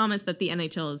with the promise that the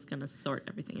NHL is going to sort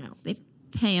everything out. They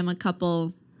pay him a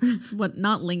couple...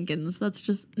 not Lincolns. That's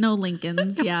just no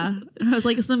Lincolns. Yeah, I was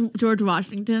like some George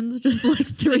Washingtons, just like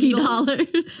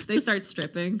 $3. They start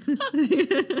stripping.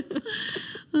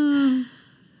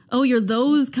 Oh, you're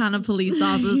those kind of police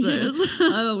officers.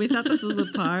 Oh, we thought this was a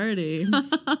party.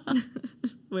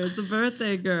 Where's the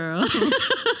birthday girl?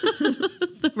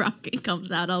 The rocket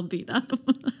comes out all beat up.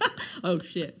 Oh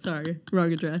shit! Sorry,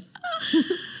 wrong address.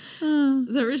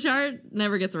 So Richard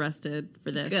never gets arrested for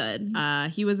this. Good.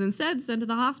 He was instead sent to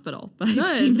the hospital by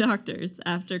team doctors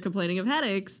after complaining of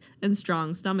headaches and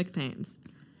strong stomach pains.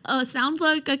 Oh, it sounds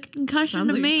like a concussion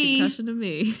to me. Concussion to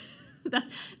me.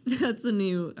 That's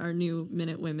our new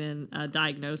Minute Women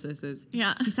diagnosis is.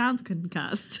 Yeah. He sounds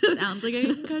concussed. Sounds like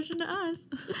a concussion to us.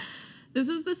 This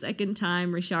was the second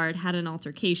time Richard had an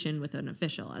altercation with an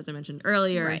official. As I mentioned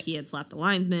earlier, he had slapped a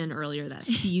linesman earlier that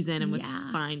season and was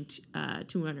fined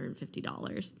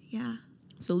 $250. Yeah.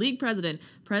 So league president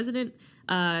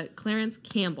Clarence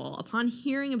Campbell, upon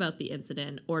hearing about the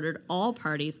incident, ordered all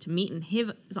parties to meet in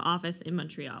his office in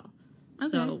Montreal. Okay.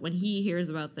 So when he hears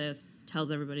about this,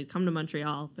 tells everybody to come to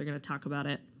Montreal. They're going to talk about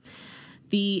it.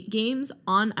 The game's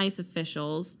on-ice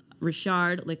officials...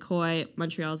 Richard Lecoy,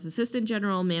 Montreal's assistant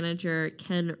general manager,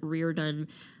 Ken Reardon,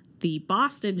 the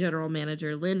Boston general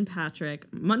manager, Lynn Patrick,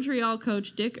 Montreal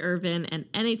coach Dick Irvin, and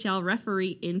NHL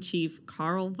referee-in-chief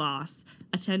Carl Voss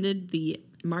attended the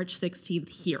March 16th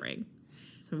hearing.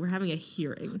 So we're having a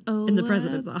hearing in the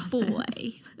president's office. Boy.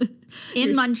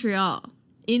 In Montreal.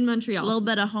 In Montreal. A little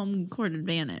bit of home court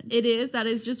advantage. It is. That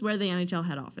is just where the NHL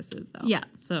head office is, though. Yeah.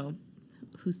 So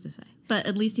who's to say? But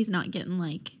at least he's not getting,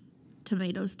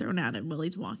 tomatoes thrown at him while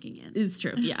he's walking in. It's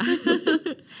true, yeah.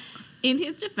 In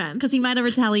his defense... Because he might have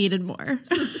retaliated more.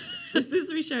 This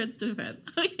is Richard's defense.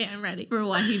 Okay, I'm ready. For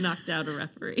why he knocked out a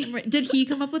referee. Did he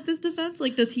come up with this defense?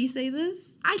 Does he say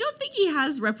this? I don't think he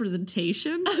has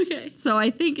representation. Okay. So I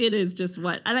think it is just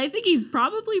what... And I think he's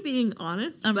probably being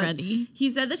honest. I'm ready. He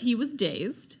said that he was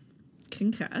dazed,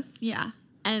 concussed. Yeah.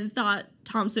 And thought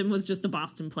Thompson was just a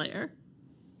Boston player.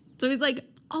 So he's like...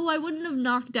 Oh, I wouldn't have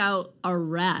knocked out a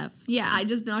ref. Yeah. I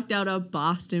just knocked out a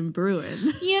Boston Bruin.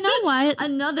 You know what?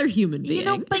 Another human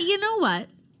being. But you know what?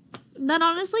 That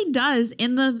honestly does,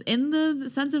 in the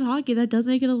sense of hockey, that does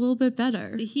make it a little bit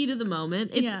better. The heat of the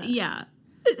moment.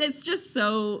 It's just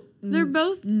so they're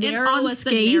both narrow a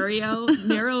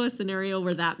scenario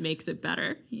where that makes it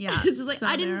better. Yeah. It's just like so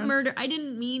I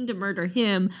didn't mean to murder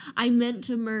him. I meant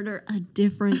to murder a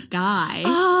different guy.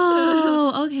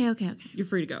 Oh, okay. You're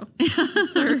free to go.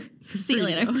 Sir. See you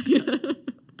later.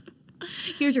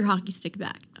 Here's your hockey stick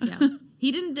back. Yeah.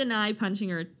 He didn't deny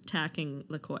punching or attacking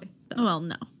Lecoy. Well,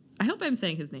 no. I hope I'm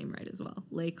saying his name right as well.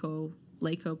 Leco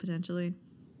potentially.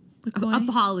 LeCoy?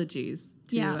 Apologies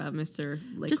to Mr.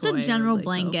 Lecoy. Just a general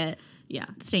blanket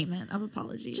statement of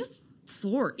apologies. Just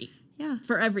sorry. Yeah.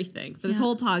 For everything. For this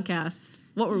whole podcast.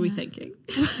 What were we thinking?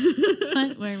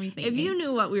 What were we thinking? If you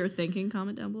knew what we were thinking,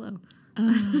 comment down below.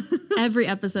 Every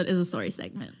episode is a sorry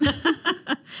segment.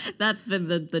 That's been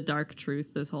the dark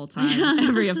truth this whole time.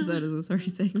 Every episode is a sorry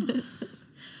segment.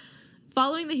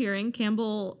 Following the hearing,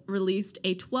 Campbell released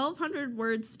a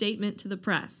 1,200-word statement to the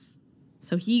press.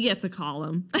 So he gets a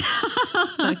column.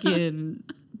 Fucking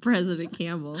President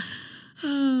Campbell.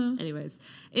 Anyways,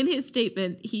 in his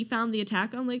statement, he found the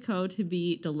attack on Leco to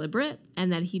be deliberate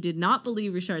and that he did not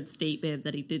believe Richard's statement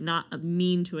that he did not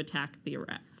mean to attack the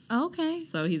ref. Okay.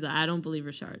 So he's like, I don't believe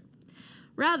Richard.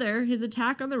 Rather, his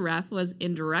attack on the ref was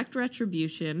in direct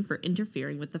retribution for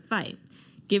interfering with the fight.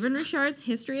 Given Richard's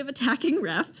history of attacking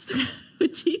refs,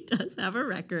 which he does have a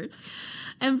record,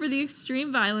 and for the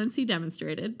extreme violence he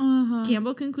demonstrated,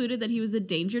 Campbell concluded that he was a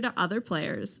danger to other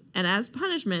players, and as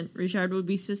punishment, Richard would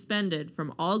be suspended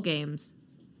from all games,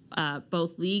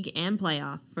 both league and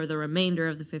playoff, for the remainder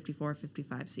of the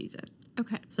 54-55 season.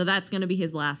 Okay. So that's going to be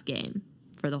his last game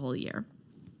for the whole year.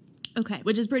 Okay.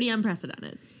 Which is pretty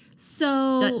unprecedented.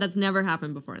 So that's never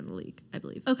happened before in the league, I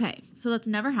believe. Okay, so that's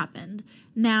never happened.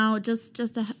 Now, just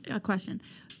a question: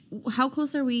 how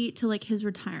close are we to like his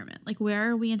retirement? Like,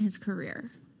 where are we in his career?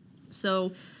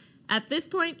 So, at this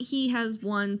point, he has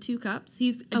won 2 cups.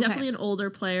 He's definitely an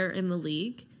older player in the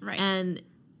league, right? And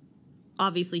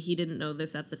obviously, he didn't know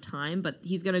this at the time, but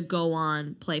he's going to go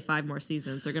on play 5 more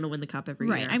seasons. They're going to win the cup every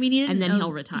year, I mean,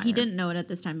 he'll retire. He didn't know it at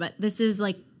this time, but this is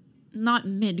like. Not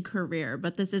mid-career,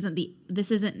 but this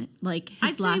isn't like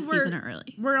his last season or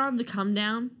early. We're on the come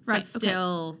down, right? But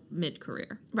still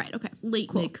mid-career, right? Okay,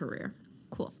 late mid-career.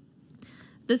 Cool.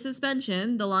 The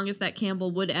suspension, the longest that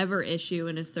Campbell would ever issue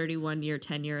in his 31-year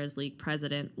tenure as league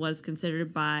president, was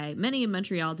considered by many in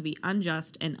Montreal to be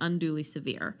unjust and unduly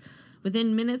severe.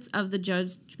 Within minutes of the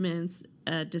judgment's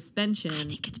suspension, I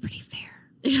think it's pretty fair.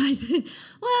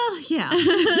 Well, yeah.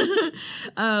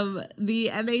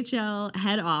 The NHL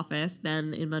head office,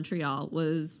 then in Montreal,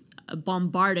 was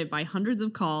bombarded by hundreds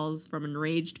of calls from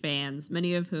enraged fans,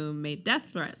 many of whom made death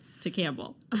threats to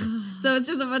Campbell. So it's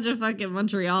just a bunch of fucking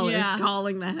Montrealers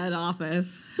calling the head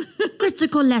office.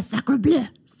 Sacre bleu.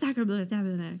 Sacre bleu,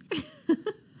 tabernacle.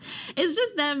 It's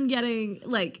just them getting,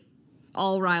 like,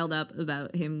 all riled up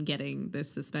about him getting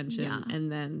this suspension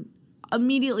and then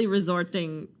immediately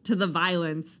resorting to the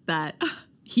violence that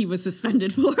he was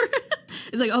suspended for.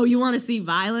 It's like, oh, you want to see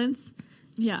violence?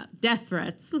 Yeah. Death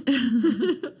threats.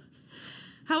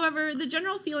 However, the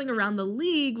general feeling around the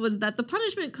league was that the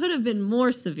punishment could have been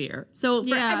more severe. So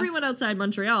for everyone outside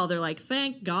Montreal, they're like,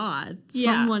 thank God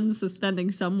someone's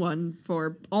suspending someone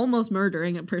for almost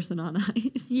murdering a person on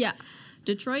ice. Yeah.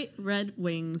 Detroit Red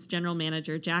Wings general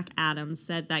manager Jack Adams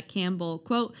said that Campbell,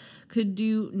 quote, could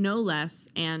do no less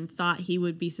and thought he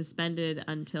would be suspended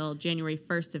until January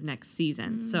 1st of next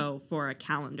season. So for a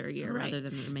calendar year rather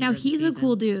than the remainder of the season. Now, he's a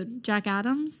cool dude, Jack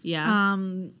Adams. Yeah.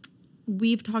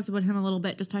 We've talked about him a little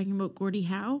bit, just talking about Gordie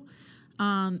Howe.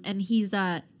 And he's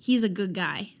a good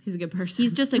guy. He's a good person.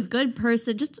 He's just a good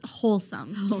person, just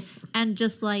wholesome. And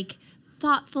just like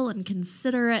thoughtful and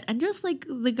considerate and just like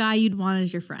the guy you'd want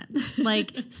as your friend.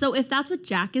 Like, so if that's what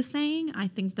Jack is saying, I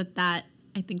think that's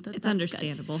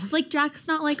understandable. Good. Like, Jack's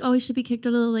not like, oh, he should be kicked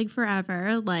out of the league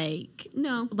forever. Like,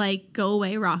 no, like, go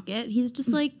away, Rocket. He's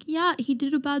just like, yeah, he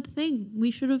did a bad thing. We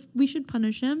should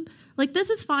punish him. Like, this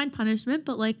is fine punishment,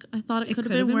 but like, I thought it could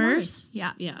have been worse.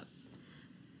 Yeah. Yeah.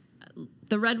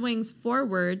 The Red Wings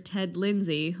forward, Ted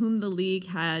Lindsay, whom the league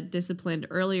had disciplined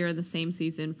earlier in the same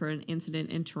season for an incident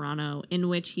in Toronto in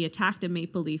which he attacked a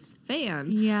Maple Leafs fan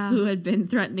who had been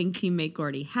threatening teammate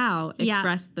Gordie Howe,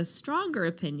 expressed the stronger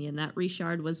opinion that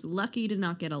Richard was lucky to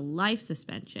not get a life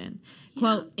suspension.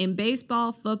 Quote, in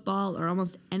baseball, football, or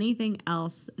almost anything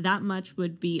else, that much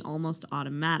would be almost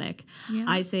automatic.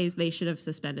 I says they should have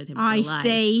suspended him for life.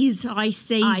 I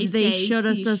says they should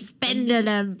have suspended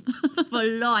him for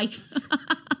life.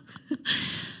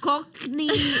 Cockney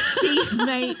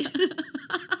teammate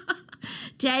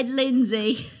Ted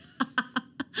Lindsay.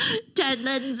 Ted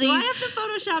Lindsay. Do I have to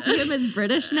Photoshop him as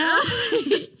British now?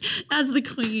 As the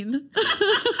Queen.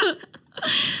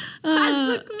 As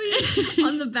the Queen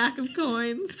on the back of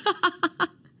coins.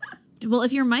 Well,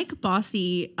 if your Mike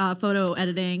Bossy photo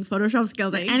editing, Photoshop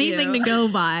skills are anything to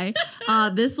go by,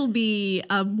 this will be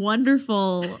a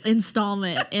wonderful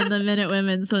installment in the Minute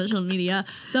Women social media.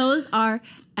 Those are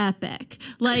epic.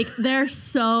 Like, they're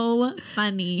so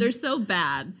funny. They're so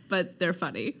bad, but they're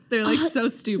funny. They're like so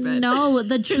stupid. No,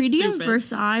 the Treaty of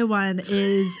Versailles one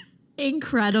is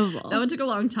incredible. That one took a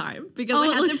long time because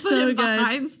I had to put him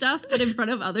behind stuff but in front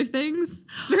of other things.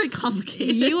 It's very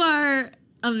complicated. You are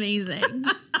amazing.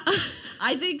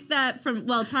 I think that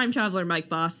time traveler Mike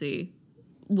Bossy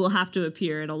will have to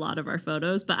appear in a lot of our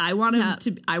photos, but I want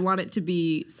it to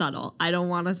be subtle. I don't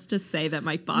want us to say that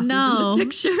Mike Bossy's in the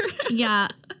picture. Yeah.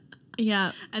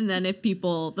 And then if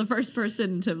the first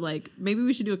person to maybe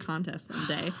we should do a contest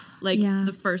someday.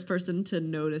 The first person to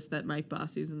notice that Mike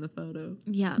Bossy's in the photo.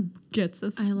 Yeah. Gets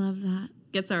us. I love that.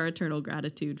 gets our eternal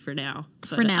gratitude for now.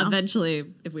 For now. Eventually,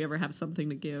 if we ever have something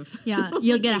to give. Yeah,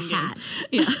 you'll get a hat.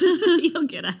 Yeah, you'll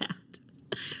get a hat.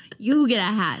 You get a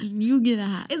hat. You get a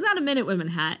hat. It's not a Minute Women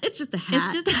hat. It's just a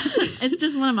hat. It's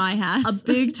just one of my hats. A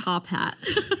big top hat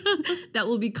that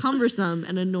will be cumbersome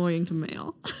and annoying to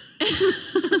mail.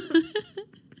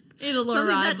 It'll Something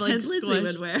arrive that like Ted Lindsay squish.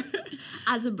 would wear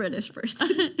as a British person.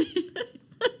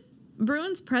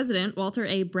 Bruins president Walter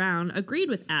A. Brown agreed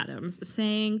with Adams,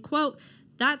 saying, quote,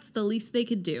 "That's the least they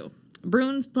could do."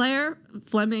 Bruins player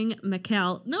Fleming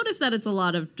McKell, notice that it's a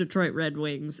lot of Detroit Red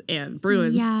Wings and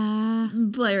Bruins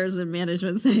players and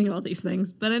management saying all these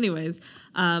things. But anyways,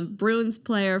 Bruins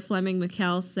player Fleming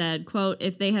McKell said, quote,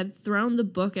 "If they had thrown the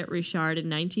book at Richard in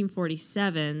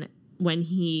 1947 when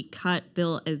he cut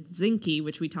Bill Zinke,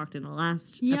 which we talked in the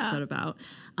last episode about,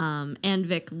 and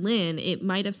Vic Lynn, it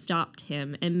might have stopped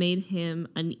him and made him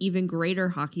an even greater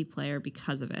hockey player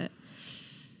because of it."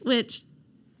 Which...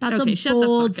 That's okay, a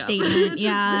bold statement.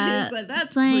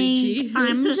 That's like, preachy.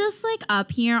 I'm just like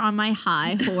up here on my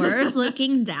high horse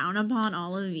looking down upon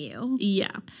all of you.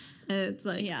 Yeah. It's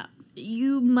like,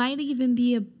 you might even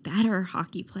be a better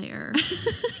hockey player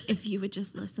if you would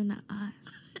just listen to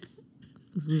us.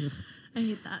 I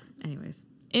hate that. Anyways.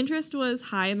 Interest was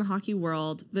high in the hockey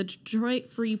world. The Detroit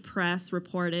Free Press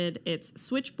reported its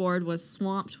switchboard was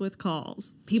swamped with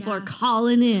calls. People are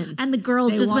calling in. And the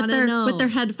girls just with know. their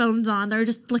headphones on, they're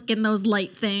just flicking those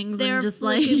light things. They're and just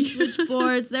flicking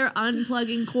switchboards. They're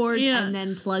unplugging cords and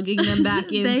then plugging them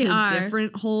back into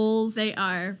different holes. They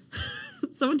are.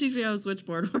 Someone teach me how a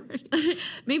switchboard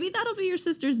works. Maybe that'll be your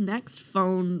sister's next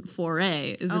phone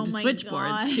foray is into switchboards.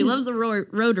 God. She loves a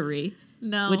rotary.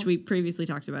 No. Which we previously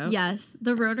talked about. Yes.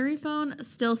 The rotary phone,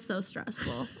 still so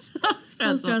stressful.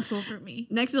 So stressful for me.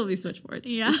 Next it'll be switchboards.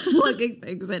 Yeah. Just plugging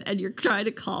things in and you're trying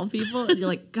to call people and you're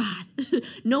like, God,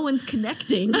 no one's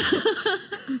connecting.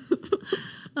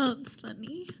 Oh, it's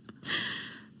funny.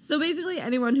 So basically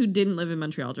anyone who didn't live in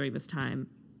Montreal during this time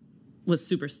was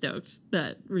super stoked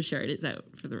that Richard is out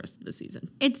for the rest of the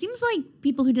season. It seems like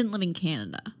people who didn't live in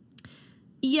Canada.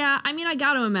 Yeah, I mean, I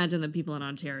got to imagine that people in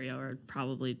Ontario are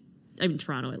probably... I mean,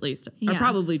 Toronto at least, are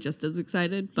probably just as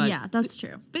excited. But yeah, that's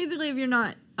true. Basically, if you're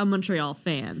not a Montreal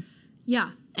fan,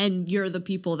 yeah, and you're the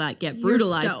people that get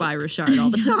brutalized by Richard all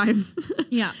the time,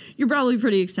 you're probably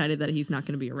pretty excited that he's not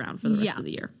going to be around for the rest of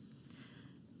the year.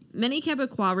 Many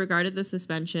Quebecois regarded the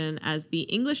suspension as the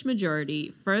English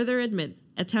majority further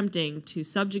attempting to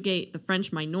subjugate the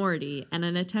French minority and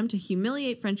an attempt to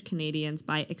humiliate French Canadians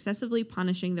by excessively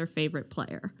punishing their favorite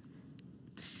player.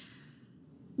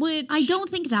 Which I don't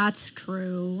think that's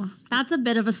true. That's a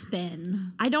bit of a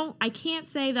spin. I can't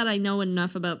say that I know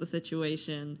enough about the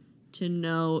situation to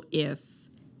know if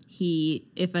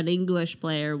an English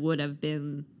player would have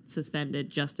been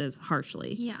suspended just as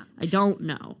harshly. Yeah. I don't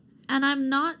know. And I'm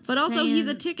not But also he's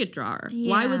a ticket drawer. Yeah.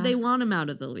 Why would they want him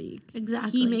out of the league?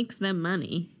 Exactly. He makes them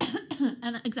money.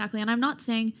 And I'm not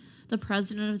saying the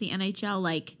president of the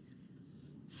NHL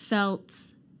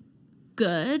felt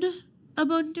good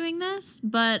about doing this,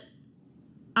 but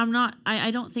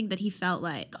I don't think that he felt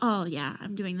like, oh yeah,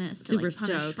 I'm doing this to punish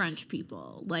stoked. French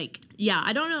people. Yeah,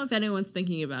 I don't know if anyone's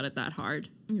thinking about it that hard.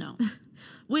 No.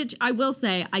 Which I will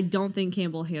say, I don't think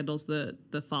Campbell handles the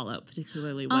fallout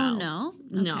particularly well. Oh no?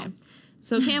 Okay. No.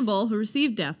 So Campbell, who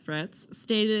received death threats,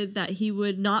 stated that he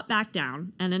would not back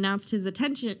down and announced his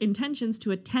intentions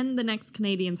to attend the next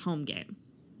Canadiens home game,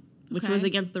 which was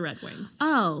against the Red Wings.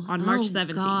 Oh. On March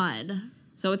 17th. God.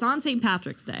 So it's on St.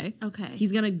 Patrick's Day. Okay.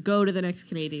 He's going to go to the next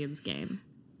Canadiens game,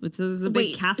 which is a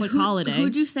big Catholic holiday.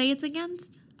 Who'd you say it's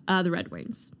against? The Red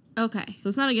Wings. Okay. So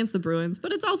it's not against the Bruins,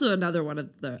 but it's also another one of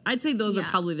I'd say those are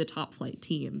probably the top flight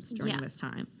teams during this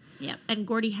time. Yeah. And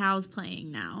Gordie Howe's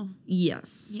playing now.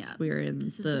 Yes. Yeah. We're in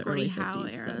the Gordie early Howe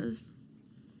 50s. eras.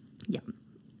 So. Yeah.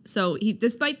 So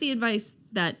despite the advice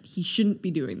that he shouldn't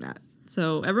be doing that.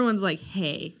 So everyone's like,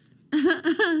 hey,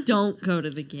 don't go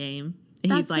to the game.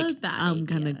 And he's like, I'm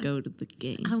going to go to the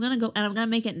game. I'm going to go and I'm going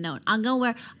to make it known. I'll go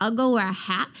wear a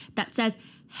hat that says,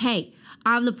 hey,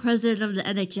 I'm the president of the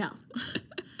NHL.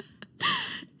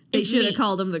 They should have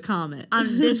called him the Comet.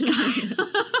 I'm this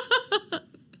guy.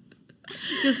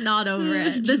 Just not over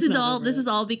it. This is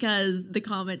all because the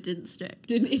Comet didn't stick.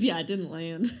 It didn't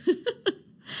land.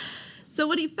 So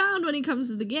what he found when he comes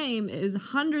to the game is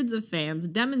hundreds of fans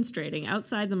demonstrating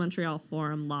outside the Montreal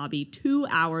Forum lobby 2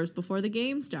 hours before the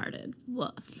game started.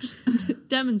 Woof.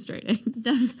 Demonstrating.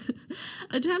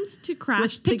 Attempts to crash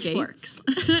with the pitchforks.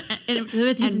 gates. and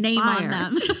with his name fire.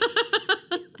 on them.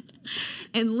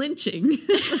 And lynching.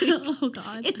 Oh,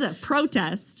 God. It's a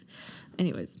protest.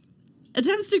 Anyways.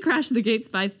 Attempts to crash the gates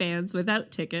by fans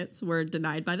without tickets were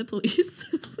denied by the police.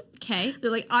 Okay.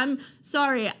 They're like, I'm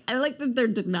sorry. I like that they're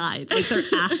denied. Like, they're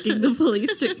asking the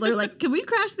police to, they're like, can we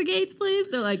crash the gates, please?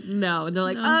 They're like, no. And they're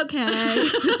like, No. okay.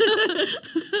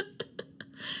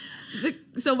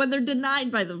 So when they're denied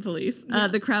by the police,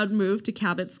 the crowd moved to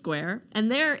Cabot Square,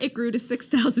 and there it grew to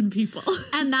 6,000 people.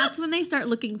 And that's when they start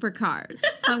looking for cars.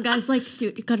 Some guy's like,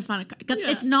 dude, you gotta find a car.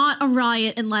 Yeah. It's not a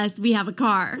riot unless we have a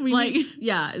car.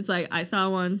 It's like, I saw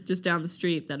one just down the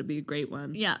street. That'd be a great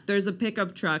one. Yeah. There's a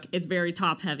pickup truck. It's very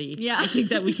top heavy. Yeah. I think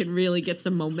that we can really get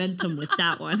some momentum with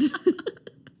that one.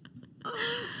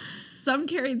 Some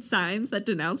carried signs that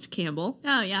denounced Campbell.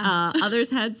 Oh, yeah. Others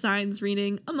had signs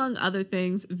reading, among other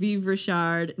things, Vive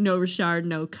Richard,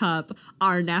 no cup,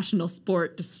 our national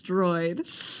sport destroyed.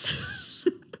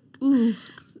 Ooh.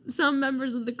 Some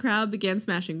members of the crowd began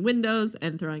smashing windows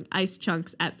and throwing ice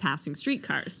chunks at passing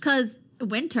streetcars. Because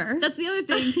winter. That's the other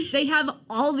thing. They have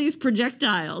all these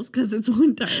projectiles because it's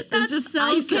winter. That's just so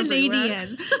ice Canadian.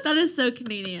 everywhere. That is so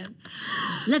Canadian.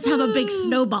 Let's have a big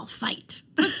snowball fight.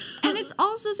 And it's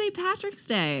also St. Patrick's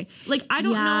Day. Like, I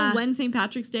don't know when St.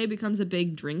 Patrick's Day becomes a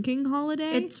big drinking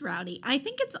holiday. It's rowdy. I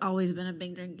think it's always been a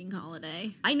big drinking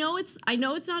holiday. I know it's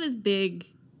not as big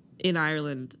in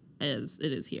Ireland as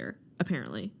it is here,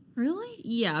 apparently. Really?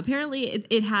 Yeah, apparently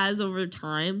it has over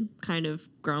time kind of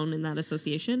grown in that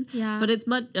association. Yeah. But it's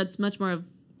much more of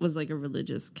was like a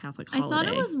religious Catholic holiday. I thought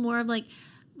it was more of like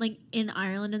in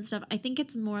Ireland and stuff. I think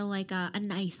it's more like a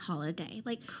nice holiday,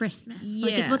 like Christmas. Yeah.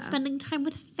 Like it's about spending time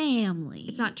with family.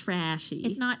 It's not trashy.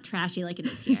 It's not trashy like it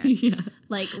is here. Yeah.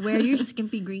 Like wear your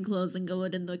skimpy green clothes and go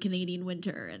out in the Canadian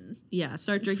winter and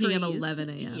start drinking at freeze. 11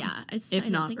 a.m. Yeah, if I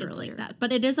not don't think earlier. it's like that.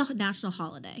 But it is a national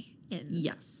holiday in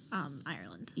Yes.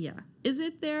 Ireland. Yeah. Is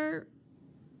it their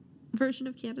version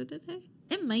of Canada Day?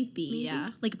 It might be, Maybe. yeah.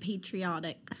 Like a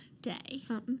patriotic day.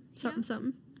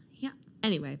 Something. Yeah.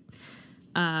 Anyway,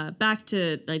 back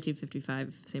to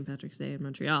 1955, St. Patrick's Day in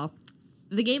Montreal.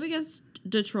 The game against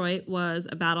Detroit was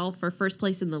a battle for first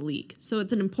place in the league, so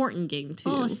it's an important game too.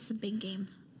 Oh, it's a big game.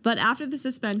 But after the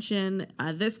suspension,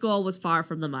 this goal was far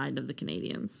from the mind of the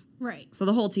Canadians. Right. So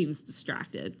the whole team's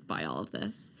distracted by all of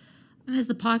this. And is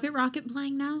the Pocket Rocket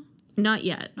playing now? Not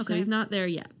yet. So Okay. he's not there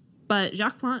yet. But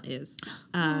Jacques Plante is.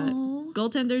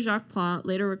 Goaltender Jacques Plante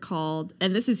later recalled,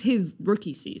 and this is his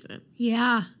rookie season.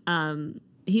 Yeah.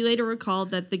 He later recalled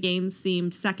that the game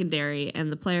seemed secondary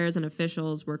and the players and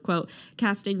officials were, quote,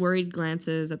 casting worried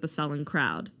glances at the sullen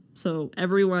crowd. So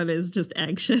everyone is just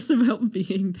anxious about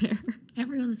being there.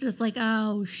 Everyone's just like,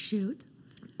 oh, shoot.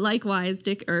 Likewise,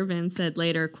 Dick Irvin said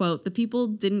later, quote, the people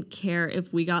didn't care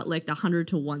if we got licked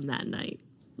 100-1 that night.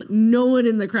 No one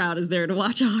in the crowd is there to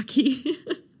watch hockey.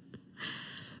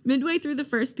 Midway through the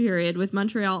first period, with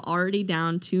Montreal already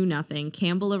down 2-0,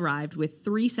 Campbell arrived with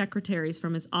 3 secretaries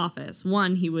from his office.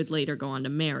 One he would later go on to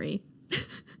marry.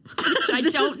 Which I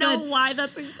don't know why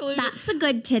that's included. That's a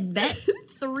good tidbit.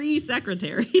 3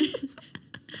 secretaries.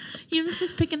 He was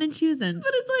just picking and choosing.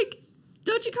 But it's like,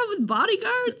 don't you come with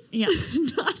bodyguards? Yeah.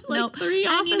 Not like 3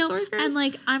 office workers? And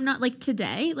like, I'm not like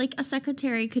today, like a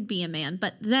secretary could be a man,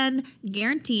 but then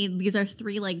guaranteed these are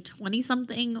 3 like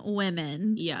 20-something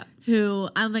women. Yeah. Who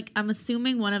I'm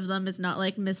assuming one of them is not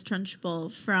like Miss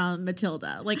Trunchbull from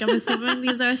Matilda. Like I'm assuming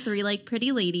these are 3 like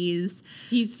pretty ladies.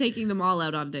 He's taking them all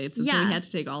out on dates, and so he had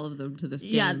to take all of them to this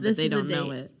game, but they don't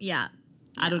know it. Yeah.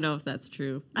 I don't know if that's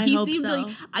true. I hope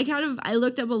so. Like I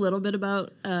looked up a little bit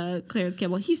about Clarence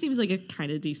Campbell. He seems like a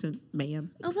kind of decent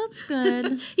man. Oh, that's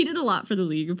good. He did a lot for the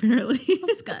league, apparently.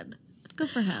 That's good. Good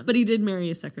for him. But he did marry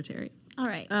a secretary. All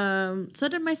right. So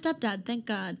did my stepdad. Thank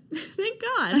God. Thank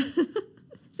God.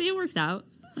 See, it works out.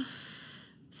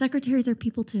 Secretaries are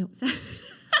people too.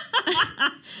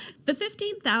 The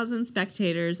 15,000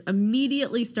 spectators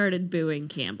immediately started booing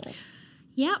Campbell.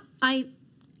 Yeah, I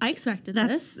expected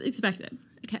That's this. expected.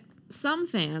 Okay. Some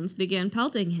fans began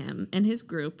pelting him and his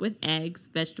group with eggs,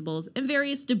 vegetables, and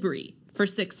various debris for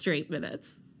 6 straight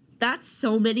minutes. That's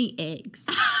so many eggs.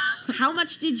 How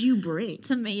much did you bring?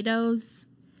 Tomatoes.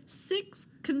 6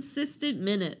 consistent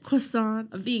minutes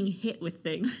Croissants. of being hit with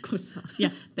things. Croissants. Yeah,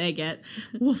 baguettes.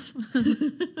 Woof.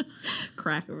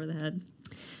 Crack over the head.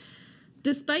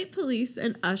 Despite police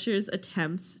and ushers'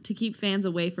 attempts to keep fans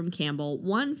away from Campbell,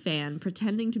 one fan,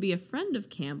 pretending to be a friend of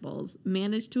Campbell's,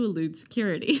 managed to elude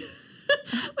security.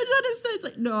 Which that is, it's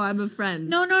like, no, I'm a friend.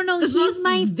 No. This He's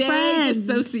my vague friend.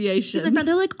 association. He's my friend.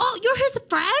 They're like, oh, you're his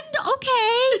friend?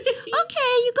 Okay.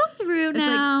 Okay, you go through It's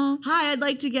now. like, hi, I'd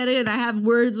like to get in. I have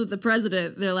words with the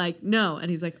president. They're like, no. And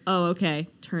he's like, oh, okay.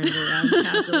 Turns around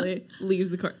casually, leaves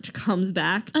the court, comes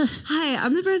back. Hi,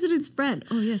 I'm the president's friend.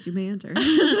 Oh, yes, you may enter.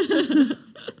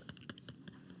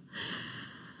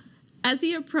 As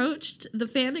he approached, the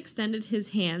fan extended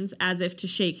his hands as if to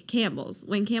shake Campbell's.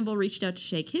 When Campbell reached out to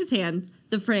shake his hand,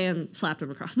 the fan slapped him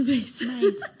across the face.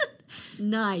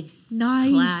 Nice.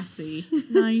 Nice. Classy.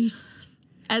 Nice.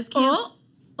 As Campbell...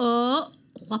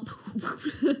 Up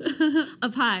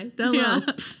high, down low.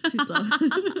 Too slow.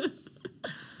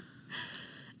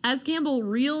 As Campbell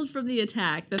reeled from the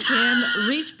attack, the fan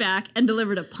reached back and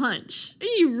delivered a punch.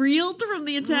 He reeled from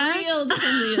the attack? Reeled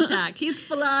from the attack. He's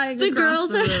flying across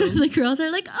the room. The girls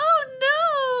are like,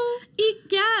 oh no! Eat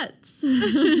gets.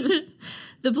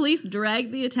 The police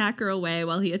dragged the attacker away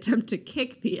while he attempted to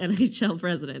kick the NHL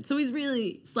president. So he's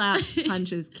really slaps,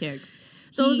 punches, kicks.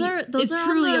 Those are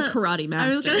truly a karate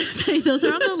master. I was going to say, those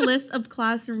are on the list of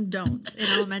classroom don'ts in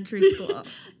elementary school.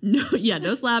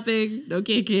 No slapping, no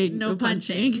kicking, no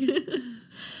punching.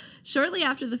 Shortly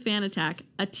after the fan attack,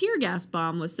 a tear gas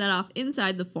bomb was set off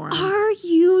inside the forum. Are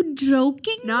you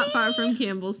joking Not me? far from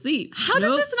Campbell's seat. How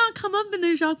did this not come up in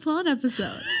the Jacques Plante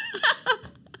episode?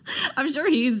 I'm sure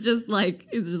he's just like,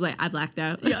 I blacked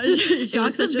out. Yeah,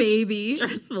 Jacques a baby.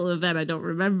 Stressful event I don't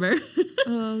remember.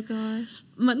 Oh, gosh.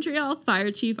 Montreal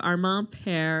Fire Chief Armand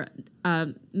Père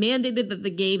mandated that the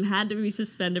game had to be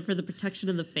suspended for the protection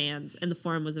of the fans, and the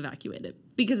forum was evacuated.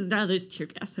 Because now there's tear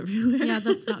gas everywhere. Yeah,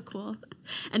 that's not cool.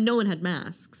 And no one had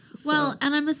masks. So. Well,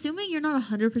 and I'm assuming you're not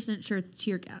 100% sure it's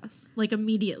tear gas, like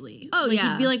immediately. Oh, like,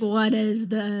 yeah. You'd be like, what is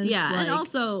this? Yeah, like, and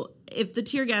also, if the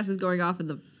tear gas is going off in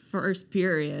the first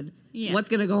period, what's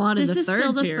going to go on in the third period? This is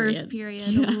still the first period.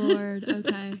 Yeah. Oh, Lord.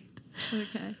 Okay.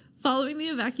 Following the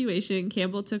evacuation,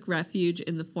 Campbell took refuge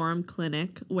in the Forum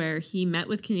Clinic, where he met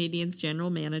with Canadiens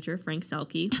general manager Frank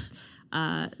Selke.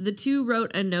 The two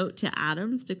wrote a note to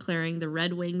Adams declaring the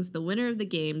Red Wings the winner of the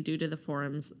game due to the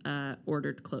Forum's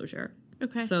ordered closure.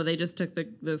 Okay. So they just took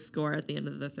the score at the end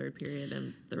of the third period,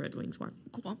 and the Red Wings won.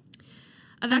 Cool.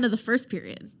 End of the first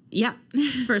period. Yeah.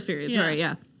 First period. Sorry,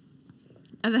 yeah.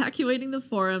 Evacuating the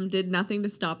Forum did nothing to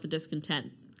stop the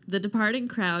discontent. The departing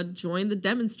crowd joined the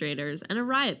demonstrators, and a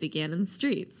riot began in the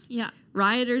streets. Yeah.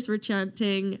 Rioters were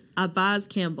chanting "Abaz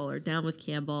Campbell" or "Down with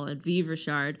Campbell" and "Vive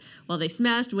Richard," while they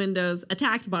smashed windows,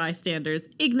 attacked bystanders,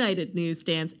 ignited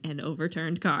newsstands, and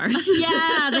overturned cars.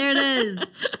 Yeah, there it is.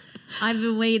 I've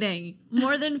been waiting.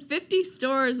 More than 50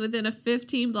 stores within a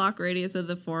 15-block radius of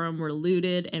the Forum were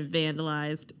looted and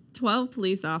vandalized. 12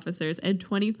 police officers and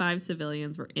 25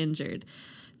 civilians were injured.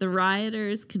 The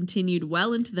rioters continued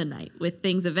well into the night, with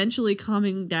things eventually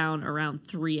calming down around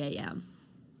 3 a.m.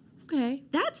 Okay.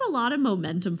 That's a lot of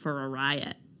momentum for a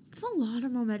riot. It's a lot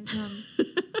of momentum.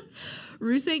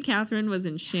 Rue St. Catherine was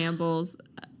in shambles.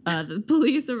 The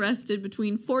police arrested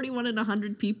between 41 and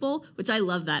 100 people, which I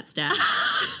love that stat.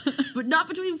 But not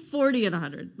between 40 and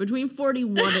 100. Between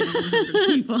 41 and 100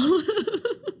 people.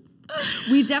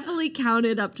 We definitely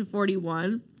counted up to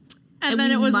 41. And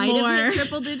then it was might more. Have hit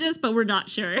triple digits, but we're not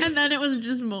sure. And then it was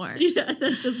just more. Yeah,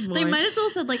 that's just more. They might as well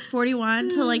said like 41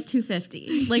 to like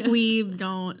 250. Like we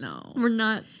don't know. We're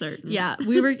not certain. Yeah,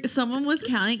 someone was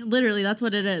counting. Literally, that's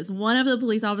what it is. One of the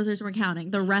police officers were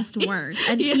counting. The rest weren't.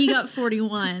 And he got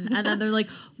 41. And then they're like,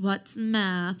 what's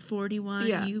math? 41.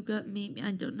 Yeah. You got maybe,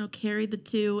 I don't know, carry the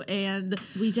 2. And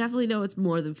we definitely know it's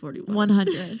more than 41.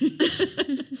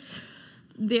 100.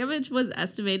 Damage was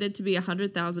estimated to be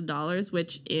 $100,000,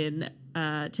 which in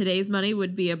today's money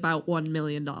would be about $1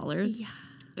 million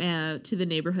to the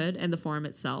neighborhood and the Forum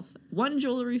itself. One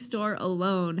jewelry store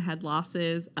alone had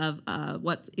losses of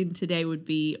what in today would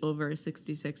be over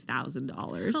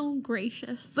 $66,000. Oh,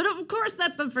 gracious. But of course,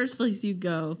 that's the first place you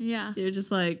go. Yeah. You're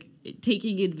just like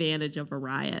taking advantage of a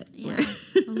riot. Yeah.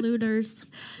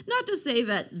 Looters. Not to say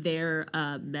that their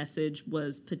message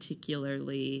was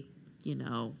particularly,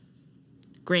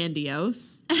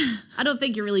 grandiose. I don't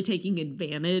think you're really taking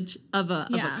advantage of a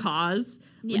cause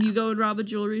when you go and rob a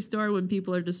jewelry store when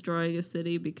people are destroying a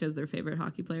city because their favorite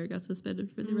hockey player got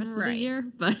suspended for the rest of the year.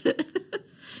 But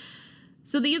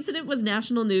so the incident was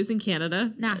national news in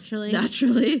Canada. Naturally.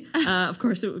 Of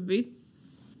course it would be.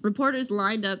 Reporters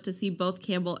lined up to see both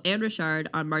Campbell and Richard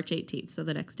on March 18th, so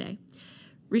the next day.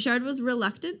 Richard was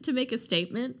reluctant to make a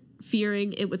statement,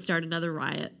 fearing it would start another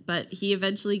riot, but he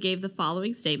eventually gave the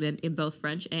following statement in both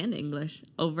French and English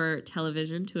over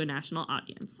television to a national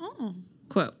audience. Oh.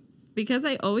 Quote, "Because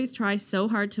I always try so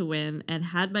hard to win and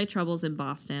had my troubles in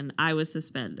Boston, I was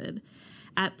suspended.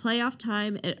 At playoff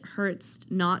time, it hurts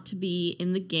not to be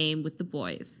in the game with the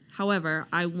boys. However,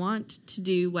 I want to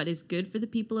do what is good for the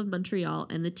people of Montreal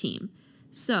and the team.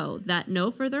 So that no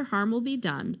further harm will be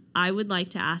done, I would like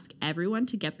to ask everyone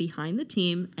to get behind the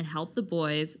team and help the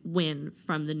boys win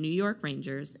from the New York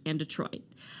Rangers and Detroit.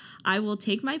 I will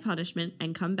take my punishment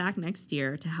and come back next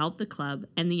year to help the club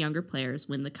and the younger players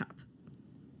win the cup."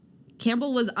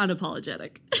 Campbell was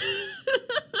unapologetic.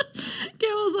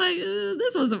 Campbell's like,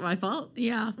 this wasn't my fault.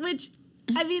 Yeah. Which,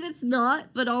 I mean, it's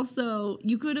not, but also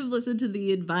you could have listened to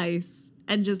the advice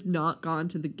and just not gone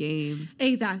to the game.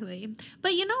 Exactly.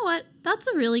 But you know what? That's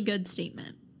a really good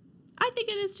statement. I think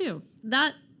it is too.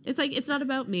 That it's like, it's not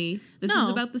about me. This is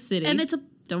about the city. And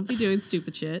don't be doing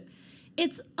stupid shit.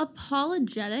 It's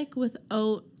apologetic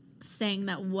without saying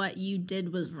that what you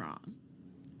did was wrong.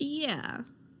 Yeah.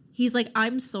 He's like,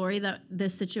 I'm sorry that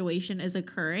this situation is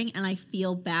occurring and I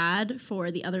feel bad for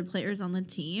the other players on the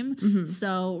team. Mm-hmm.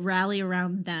 So rally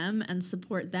around them and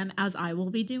support them as I will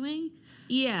be doing.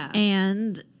 Yeah.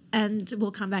 And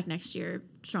we'll come back next year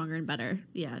stronger and better.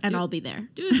 Yeah. And I'll be there.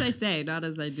 Do as I say, not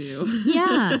as I do.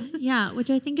 Yeah. Which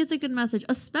I think is a good message,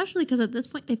 especially because at this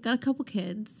point they've got a couple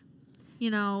kids. You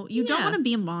know, you don't want to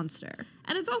be a monster.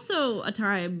 And it's also a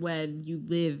time when you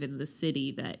live in the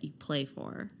city that you play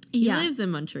for. He lives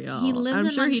in Montreal. I'm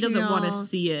sure he doesn't want to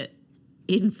see it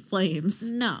in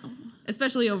flames. No.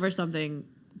 Especially over something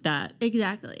that...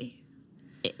 Exactly.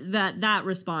 That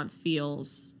response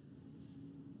feels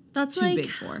That's too like, big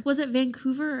for. Was it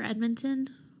Vancouver or Edmonton?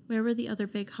 Where were the other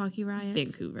big hockey riots?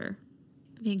 Vancouver.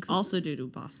 Also due to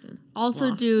Boston.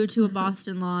 Due to a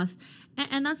Boston loss.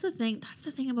 And that's the thing. That's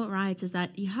the thing about riots is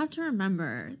that you have to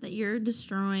remember that you're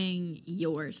destroying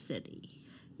your city.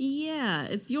 Yeah,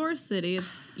 it's your city.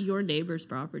 It's your neighbor's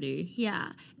property.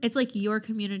 Yeah, it's like your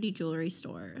community jewelry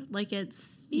store. Like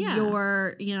it's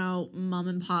your, mom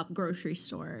and pop grocery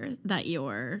store that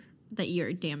you're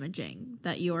damaging,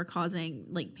 that you're causing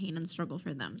like pain and struggle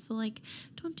for them. So like,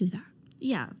 don't do that.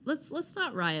 Yeah, let's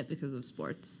not riot because of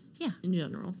sports. Yeah, in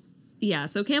general. Yeah,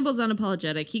 so Campbell's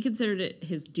unapologetic. He considered it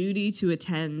his duty to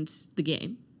attend the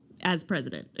game. As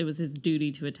president, it was his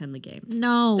duty to attend the game.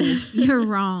 No, you're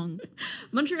wrong.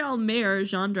 Montreal Mayor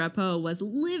Jean Drapeau was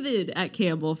livid at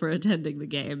Campbell for attending the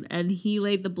game, and he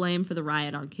laid the blame for the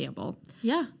riot on Campbell.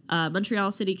 Yeah. Montreal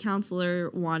City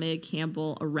Councilor wanted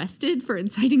Campbell arrested for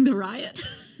inciting the riot.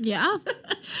 Yeah.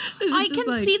 I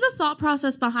can see the thought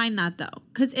process behind that, though.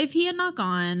 Because if he had not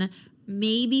gone,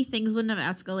 maybe things wouldn't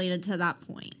have escalated to that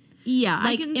point. Yeah,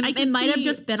 like it might have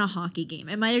just been a hockey game.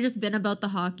 It might have just been about the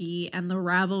hockey and the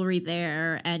rivalry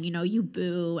there, and you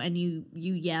boo and you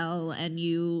yell and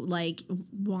you like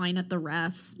whine at the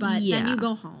refs, but then you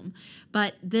go home.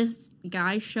 But this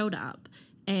guy showed up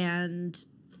and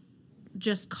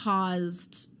just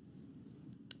caused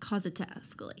it to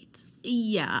escalate.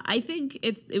 Yeah, I think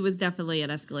it was definitely an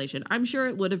escalation. I'm sure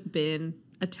it would have been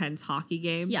a tense hockey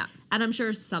game. Yeah. And I'm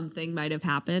sure something might have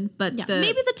happened. But maybe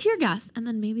the tear gas, and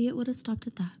then maybe it would have stopped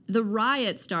at that. The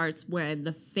riot starts when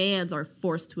the fans are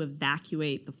forced to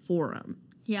evacuate the forum.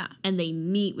 Yeah. And they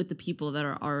meet with the people that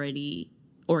are already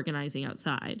organizing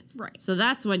outside. Right. So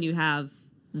that's when you have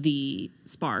the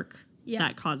spark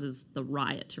that causes the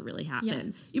riot to really happen.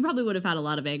 Yes. You probably would have had a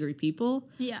lot of angry people.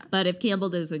 Yeah. But if Campbell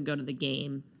doesn't go to the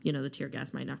game, the tear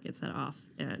gas might not get set off.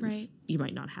 And you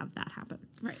might not have that happen.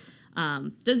 Right.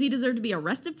 Does he deserve to be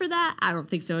arrested for that? I don't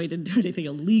think so. He didn't do anything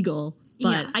illegal.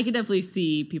 But I can definitely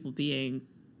see people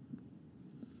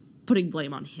putting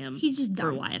blame on him. He's just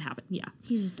dumb. For why it happened. Yeah.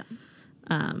 He's just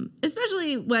dumb.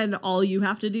 Especially when all you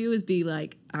have to do is be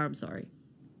like, I'm sorry.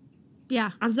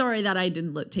 Yeah. I'm sorry that I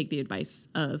didn't take the advice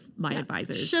of my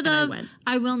advisors. Should have.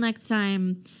 I will next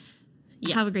time.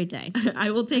 Yeah. Have a great day.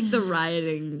 I will take the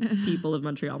rioting people of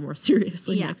Montreal more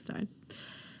seriously next time.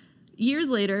 Years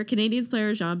later, Canadiens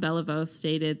player Jean Beliveau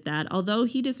stated that although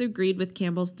he disagreed with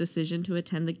Campbell's decision to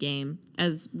attend the game,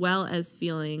 as well as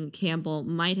feeling Campbell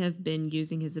might have been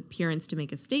using his appearance to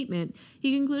make a statement,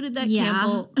 he concluded that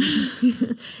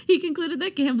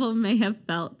Campbell may have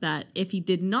felt that if he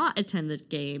did not attend the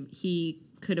game, he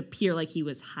could appear like he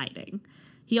was hiding.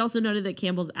 He also noted that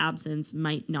Campbell's absence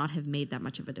might not have made that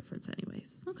much of a difference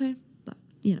anyways. Okay. But,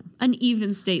 an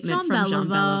even statement from Jean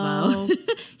Beliveau.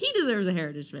 He deserves a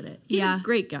Heritage Minute. He's a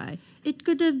great guy. It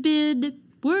could have been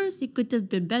worse. It could have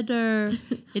been better.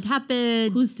 It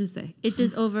happened. Who's to say? It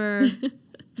is over.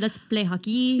 Let's play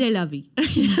hockey. C'est la vie.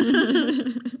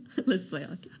 Let's play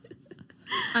hockey.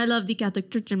 I love the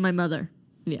Catholic Church and my mother.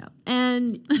 Yeah.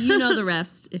 And you know the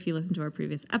rest if you listen to our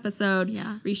previous episode.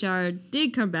 Yeah. Richard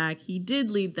did come back. He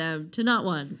did lead them to not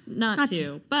one, not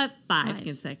two, but five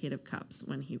consecutive cups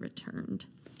when he returned.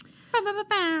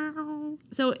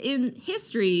 So in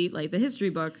history, like the history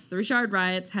books, the Richard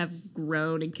riots have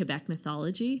grown in Quebec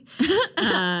mythology.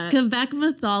 Quebec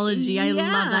mythology. I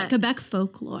love that. Quebec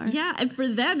folklore. Yeah. And for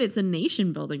them, it's a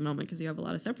nation building moment because you have a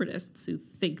lot of separatists who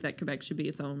think that Quebec should be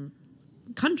its own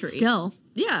country. Still.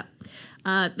 Yeah.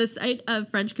 The sight of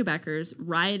French Quebecers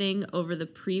rioting over the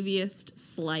previous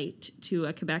slight to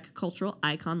a Quebec cultural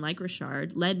icon like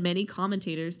Richard led many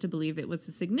commentators to believe it was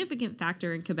a significant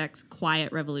factor in Quebec's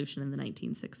Quiet Revolution in the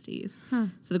 1960s.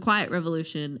 So the Quiet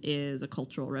Revolution is a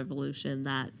cultural revolution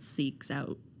that seeks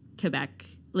out Quebec,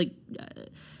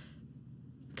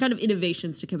 kind of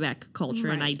innovations to Quebec culture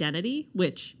and identity,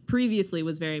 which previously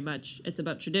was very much, it's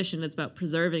about tradition, it's about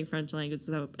preserving French language,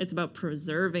 it's about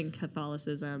preserving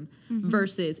Catholicism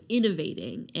versus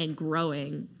innovating and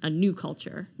growing a new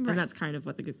culture. Right. And that's kind of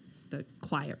what the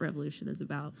Quiet Revolution is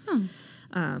about.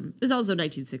 It's also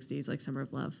 1960s, like Summer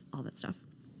of Love, all that stuff.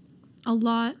 A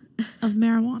lot of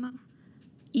marijuana.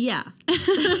 Yeah.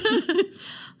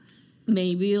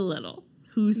 Maybe a little.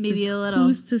 Who's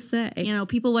to say? You know,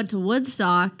 people went to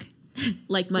Woodstock.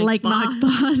 Like Mike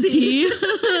Bossy.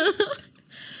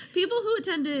 People who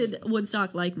attended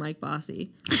Woodstock like Mike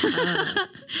Bossy.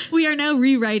 We are now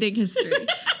rewriting history.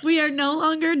 We are no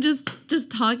longer just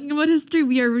talking about history.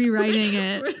 We are rewriting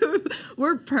it.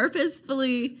 We're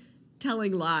purposefully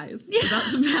telling lies about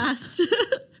the past.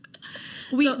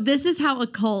 This is how a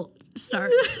cult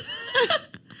starts.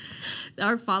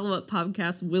 Our follow-up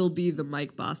podcast will be the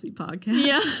Mike Bossy podcast.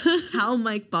 Yeah. How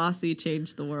Mike Bossy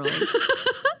changed the world.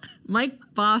 Mike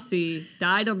Bossy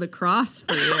died on the cross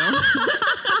for you.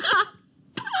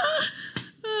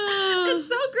 It's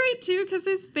so great, too, because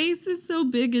his face is so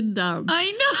big and dumb.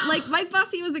 I know. Like, Mike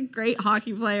Bossy was a great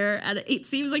hockey player, and it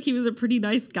seems like he was a pretty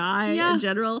nice guy in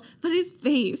general, but his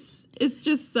face is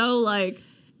just so, like,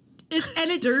 it's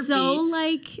derpy. so,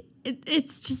 like,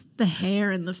 it's just the hair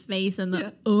and the face and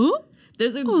the,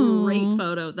 There's a great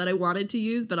photo that I wanted to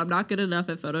use, but I'm not good enough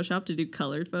at Photoshop to do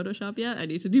colored Photoshop yet. I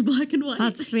need to do black and white.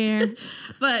 That's fair.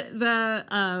 But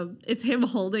it's him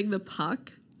holding the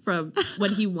puck from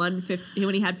when he when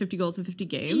he had 50 goals in 50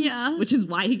 games. Yeah. Which is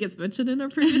why he gets mentioned in our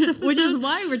previous episode. Which is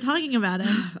why we're talking about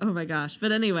him. Oh my gosh.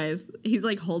 But anyways, he's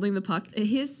like holding the puck.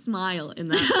 His smile in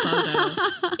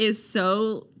that photo is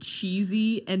so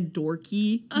cheesy and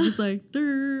dorky. He's just like,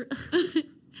 Durr.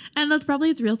 And that's probably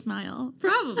his real smile.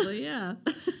 Probably, yeah.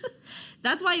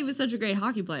 That's why he was such a great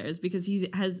hockey player, is because he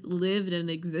has lived and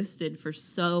existed for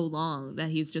so long that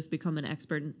he's just become an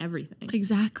expert in everything.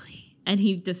 Exactly. And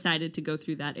he decided to go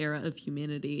through that era of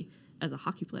humanity as a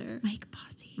hockey player. Mike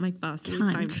Bossy. Mike Bossy,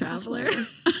 time traveler.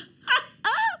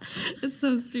 It's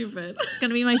so stupid. It's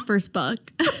going to be my first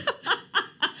book.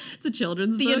 It's a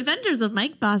children's book. The Adventures of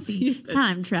Mike Bossy,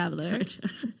 time traveler.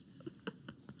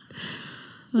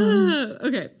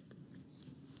 Okay.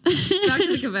 Back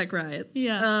to the Quebec riot.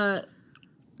 Yeah.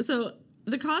 So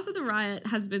the cause of the riot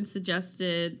has been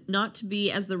suggested not to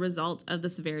be as the result of the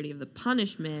severity of the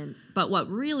punishment, but what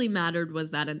really mattered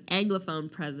was that an Anglophone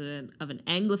president of an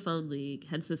Anglophone league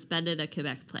had suspended a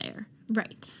Quebec player.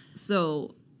 Right.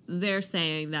 So they're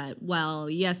saying that, well,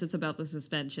 yes, it's about the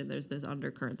suspension. There's this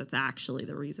undercurrent that's actually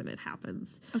the reason it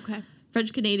happens. Okay.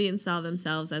 French Canadians saw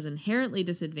themselves as inherently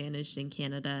disadvantaged in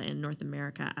Canada and North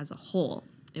America as a whole.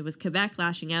 It was Quebec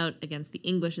lashing out against the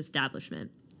English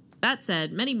establishment. That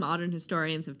said, many modern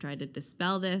historians have tried to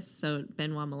dispel this. So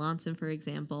Benoit Melanson, for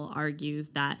example, argues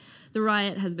that the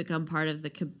riot has become part of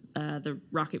the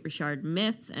Rocket Richard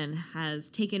myth and has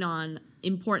taken on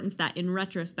importance that in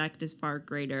retrospect is far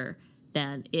greater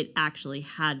than it actually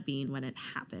had been when it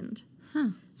happened.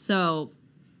 So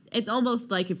it's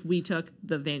almost like if we took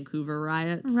the Vancouver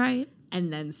riots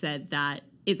and then said that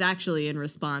it's actually in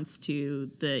response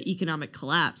to the economic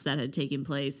collapse that had taken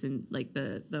place in like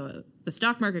the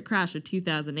stock market crash of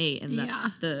 2008 and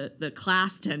the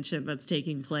class tension that's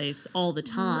taking place all the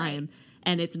time.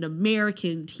 And it's an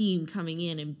American team coming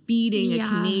in and beating a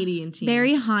Canadian team.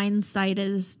 Very hindsight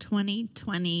is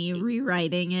 2020,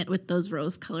 rewriting it with those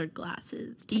rose-colored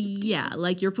glasses. Yeah,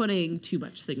 like you're putting too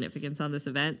much significance on this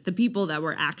event. The people that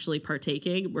were actually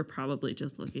partaking were probably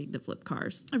just looking to flip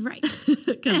cars. Right.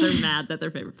 Because they're mad that their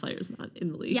favorite player's not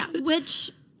in the league. Yeah, which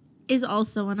is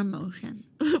also an emotion.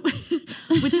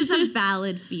 Which is a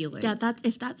valid feeling. Yeah,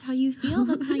 if that's how you feel,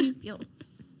 that's how you feel.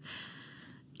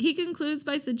 He concludes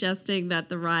by suggesting that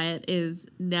the riot is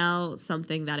now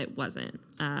something that it wasn't.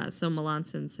 So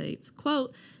Melanson states,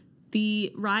 quote,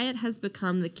 "The riot has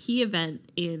become the key event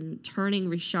in turning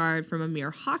Richard from a mere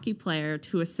hockey player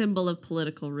to a symbol of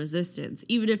political resistance,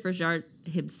 even if Richard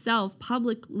himself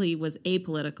publicly was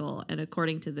apolitical and,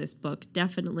 according to this book,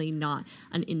 definitely not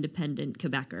an independent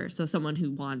Quebecer." So someone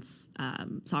who wants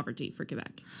sovereignty for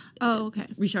Quebec. Oh, okay.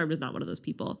 Richard was not one of those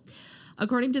people.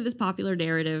 According to this popular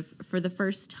narrative, for the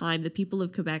first time, the people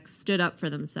of Quebec stood up for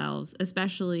themselves,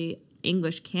 especially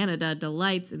English Canada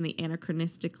delights in the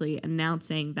anachronistically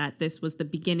announcing that this was the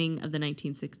beginning of the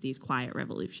 1960s Quiet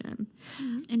Revolution.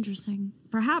 Interesting.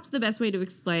 Perhaps the best way to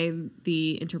explain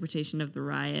the interpretation of the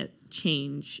riot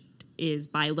change is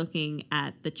by looking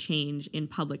at the change in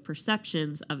public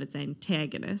perceptions of its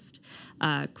antagonist.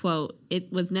 Quote,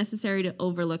 it was necessary to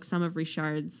overlook some of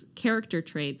Richard's character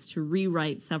traits to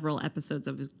rewrite several episodes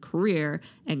of his career,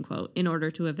 end quote, in order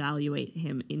to evaluate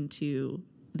him into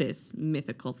this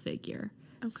mythical figure.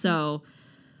 Okay. So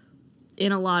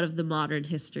in a lot of the modern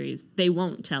histories, they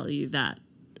won't tell you that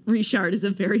Richard is a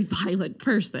very violent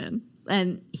person.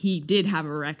 And he did have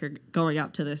a record going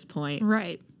up to this point.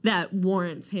 Right. That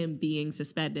warrants him being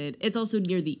suspended. It's also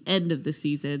near the end of the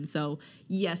season, so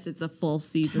yes, it's a full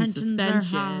season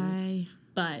suspension. Are high.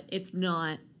 But it's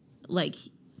not like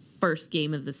first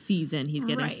game of the season. He's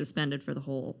getting suspended for the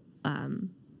whole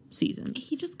season.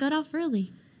 He just got off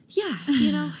early. Yeah,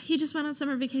 he just went on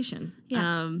summer vacation.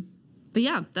 Yeah. But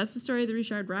yeah, that's the story of the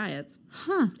Richard Riots.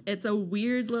 Huh. It's a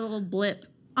weird little blip.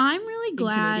 I'm really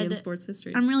glad. Canadian sports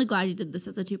history. I'm really glad you did this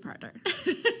as a two-parter.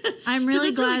 I'm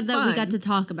really glad that we got to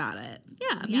talk about it.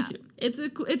 Yeah, me too. It's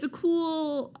a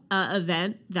cool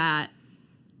event that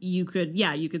you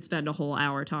could spend a whole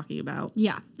hour talking about.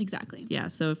 Yeah, exactly. Yeah,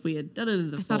 so if we had done it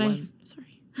in the full one.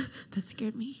 Sorry, that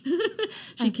scared me.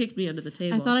 She kicked me under the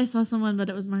table. I thought I saw someone, but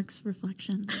it was Mark's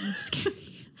reflection. It was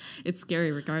scary. It's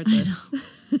scary regardless.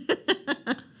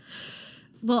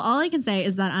 Well, all I can say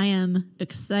is that I am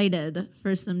excited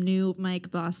for some new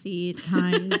Mike Bossy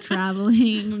time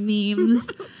traveling memes.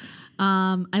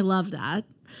 I love that.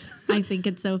 I think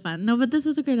it's so fun. No, but this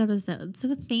was a great episode.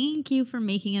 So thank you for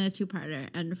making it a two-parter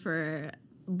and for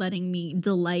letting me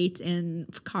delight in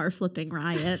car flipping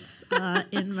riots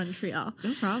in Montreal.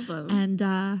 No problem.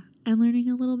 And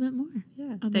learning a little bit more.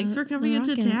 Yeah. Thanks for coming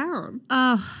into town.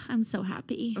 Oh, I'm so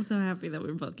happy. I'm so happy that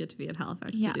we both get to be in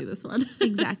Halifax to do this one.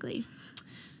 Exactly.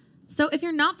 So if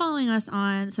you're not following us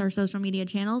on our social media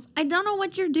channels, I don't know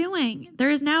what you're doing. There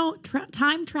is now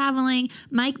time traveling,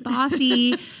 Mike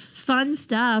Bossy, fun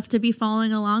stuff to be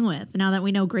following along with now that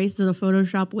we know Grace is a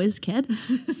Photoshop whiz kid.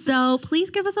 So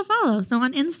please give us a follow. So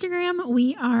on Instagram,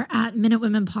 we are at Minute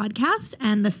Women Podcast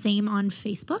and the same on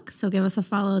Facebook. So give us a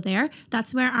follow there.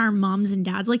 That's where our moms and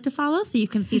dads like to follow. So you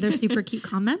can see their super cute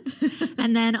comments.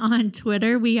 And then on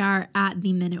Twitter, we are at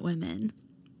the Minute Women.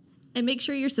 And make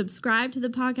sure you're subscribed to the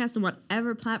podcast on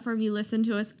whatever platform you listen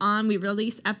to us on. We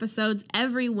release episodes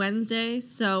every Wednesday,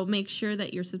 so make sure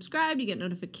that you're subscribed. You get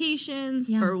notifications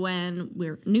for when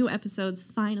new episodes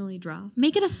finally drop.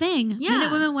 Make it a thing. Yeah.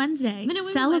 Minute Women Wednesday. Minute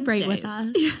Women Celebrate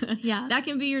Wednesdays. with us. Yeah. That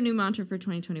can be your new mantra for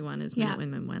 2021 is Minute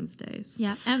Women Wednesdays.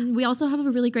 Yeah. And we also have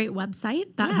a really great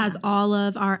website that has all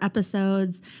of our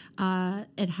episodes.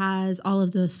 It has all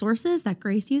of the sources that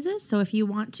Grace uses. So if you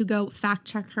want to go fact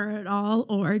check her at all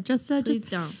or just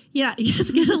don't. Yeah,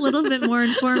 just get a little bit more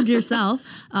informed yourself.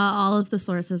 All of the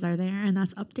sources are there, and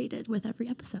that's updated with every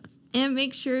episode. And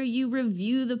make sure you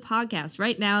review the podcast.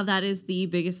 Right now, that is the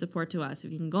biggest support to us.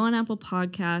 If you can go on Apple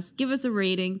Podcasts, give us a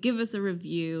rating, give us a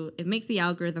review. It makes the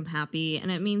algorithm happy,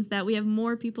 and it means that we have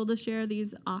more people to share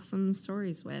these awesome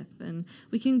stories with, and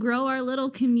we can grow our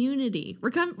little community. We're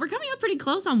coming up pretty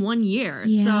close on 1 year,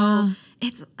 so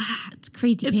it's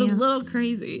crazy. It's a little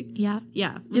crazy. Yeah. We've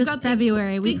it was got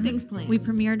February. Big things planned. We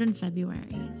premiered in February,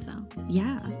 so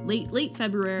late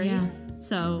February. Yeah.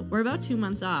 So we're about 2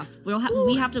 months off.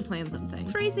 We have to plan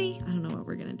something crazy. I don't know what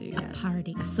we're gonna do yet. A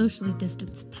party, a socially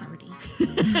distanced party.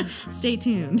 Stay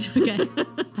tuned. Okay.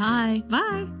 Bye.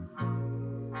 Bye.